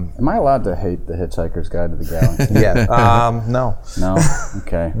 Am I allowed to hate the Hitchhiker's Guide to the Galaxy? No. No?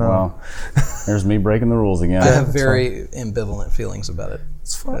 Okay. No. Well, there's me breaking the rules again. I have very ambivalent feelings about it.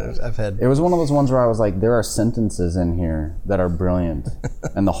 It's fun. It was one of those ones where I was like, there are sentences in here that are brilliant,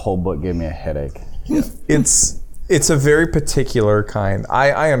 and the whole book gave me a headache. Yeah. It's a very particular kind.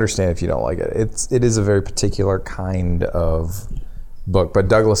 I understand if you don't like it. It is a very particular kind of book, but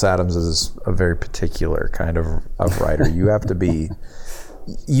Douglas Adams is a very particular kind of writer. You have to be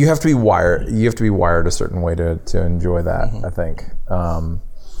wired. You have to be wired a certain way to enjoy that. I think,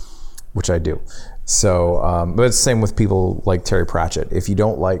 which I do. So, but it's the same with people like Terry Pratchett. If you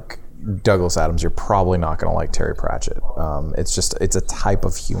don't like Douglas Adams, you're probably not going to like Terry Pratchett. It's a type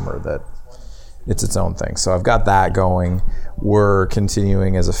of humor that it's its own thing. So I've got that going. We're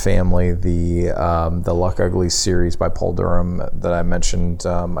continuing as a family the Luck Uglies series by Paul Durham that I mentioned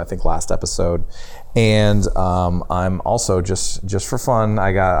I think last episode, and I'm also just for fun.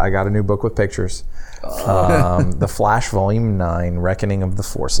 I got a new book with pictures. The Flash Volume 9, Reckoning of the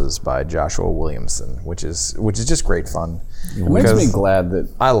Forces by Joshua Williamson, which is just great fun. It makes me glad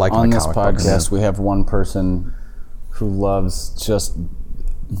that I like on this podcast books. We have one person who loves just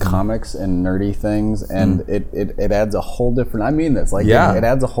comics and nerdy things, and it adds a whole different, I mean this, like it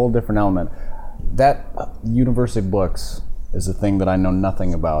adds a whole different element. That University Books is a thing that I know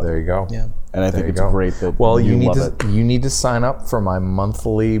nothing about. There you go. Yeah. And I think it's great that you need to sign up for my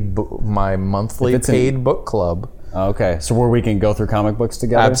monthly paid book club. Okay, so where we can go through comic books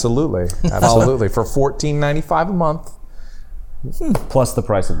together? Absolutely. For $14.95 a month, Plus the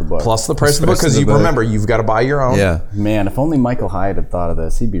price of the book. Plus the price of the book, because you remember, you've got to buy your own. Yeah. Man, if only Michael Hyatt had thought of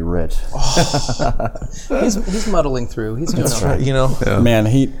this, he'd be rich. He's muddling through. He's doing all right. You know, Man,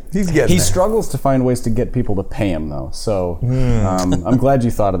 he getting there. struggles to find ways to get people to pay him though. So I'm glad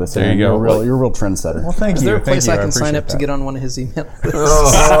you thought of this. There you go. You're a real trendsetter. Well, thank Is you. there a place Thank you. I can sign up appreciate to get on one of his email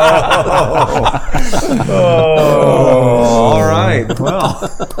lists? All right. Well,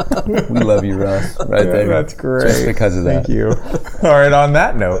 We love you, Russ. Right there. that's great. Just because of that. Thank you. All right. On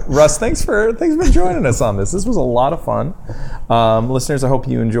that note, Russ, thanks for joining us on this. This was a lot of fun. Listeners, I hope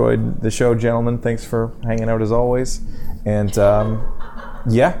you enjoyed the show, gentlemen. Thanks for hanging out as always. And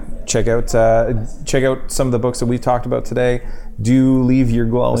check out some of the books that we've talked about today. Do leave your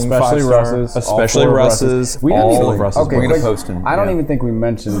glowing Especially 5-star, Russ's. especially All four of Russ's. We didn't all even- of Russ's. Okay, We're gonna quick, post them. I don't even think we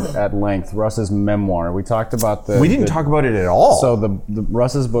mentioned at length Russ's memoir. We talked about We didn't talk about it at all. So the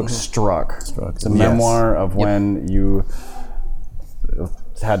Russ's book Struck. It's a memoir of when you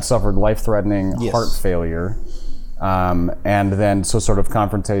had suffered life-threatening heart failure, and then sort of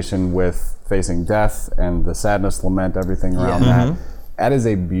confrontation with facing death and the sadness, lament, everything around that. That is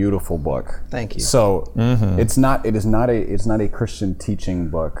a beautiful book. Thank you. So it's not a Christian teaching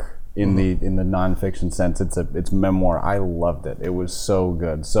book in the nonfiction sense. It's memoir. I loved it. It was so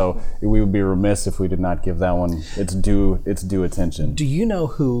good. So we would be remiss if we did not give that one its due attention. Do you know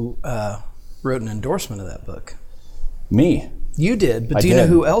who wrote an endorsement of that book? Me. You did, but I do you know did.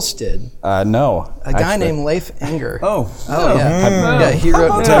 who else did? No. A guy named Leif Enger. Oh, Yeah, he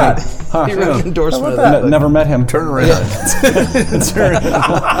wrote he wrote an endorsement of that book. Never met him. Turn around.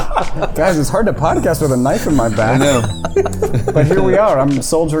 Guys, it's hard to podcast with a knife in my back. I know. But here we are. I'm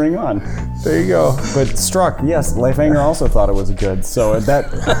soldiering on. there you go. But Struck, yes, Leif Enger also thought it was good. So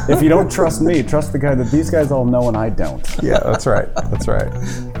if you don't trust me, trust the guy that these guys all know and I don't. Yeah, that's right. That's right.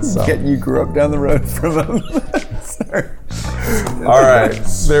 So. you grew up down the road from him. Sorry. All right,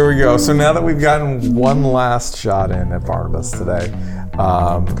 there we go. So now that we've gotten one last shot in at Barnabas today,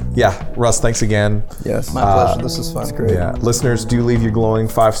 Russ, thanks again. Yes. My pleasure. This is fun. It's great. Yeah, listeners, do leave your glowing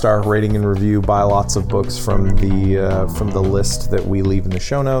 5-star rating and review. Buy lots of books from the list that we leave in the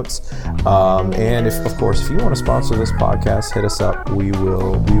show notes. And if you want to sponsor this podcast, hit us up. We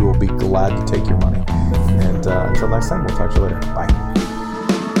will be glad to take your money. And until next time, we'll talk to you later. Bye.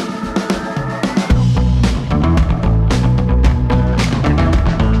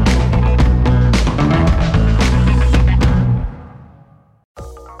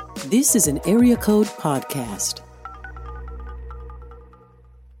 This is an Area Code Podcast.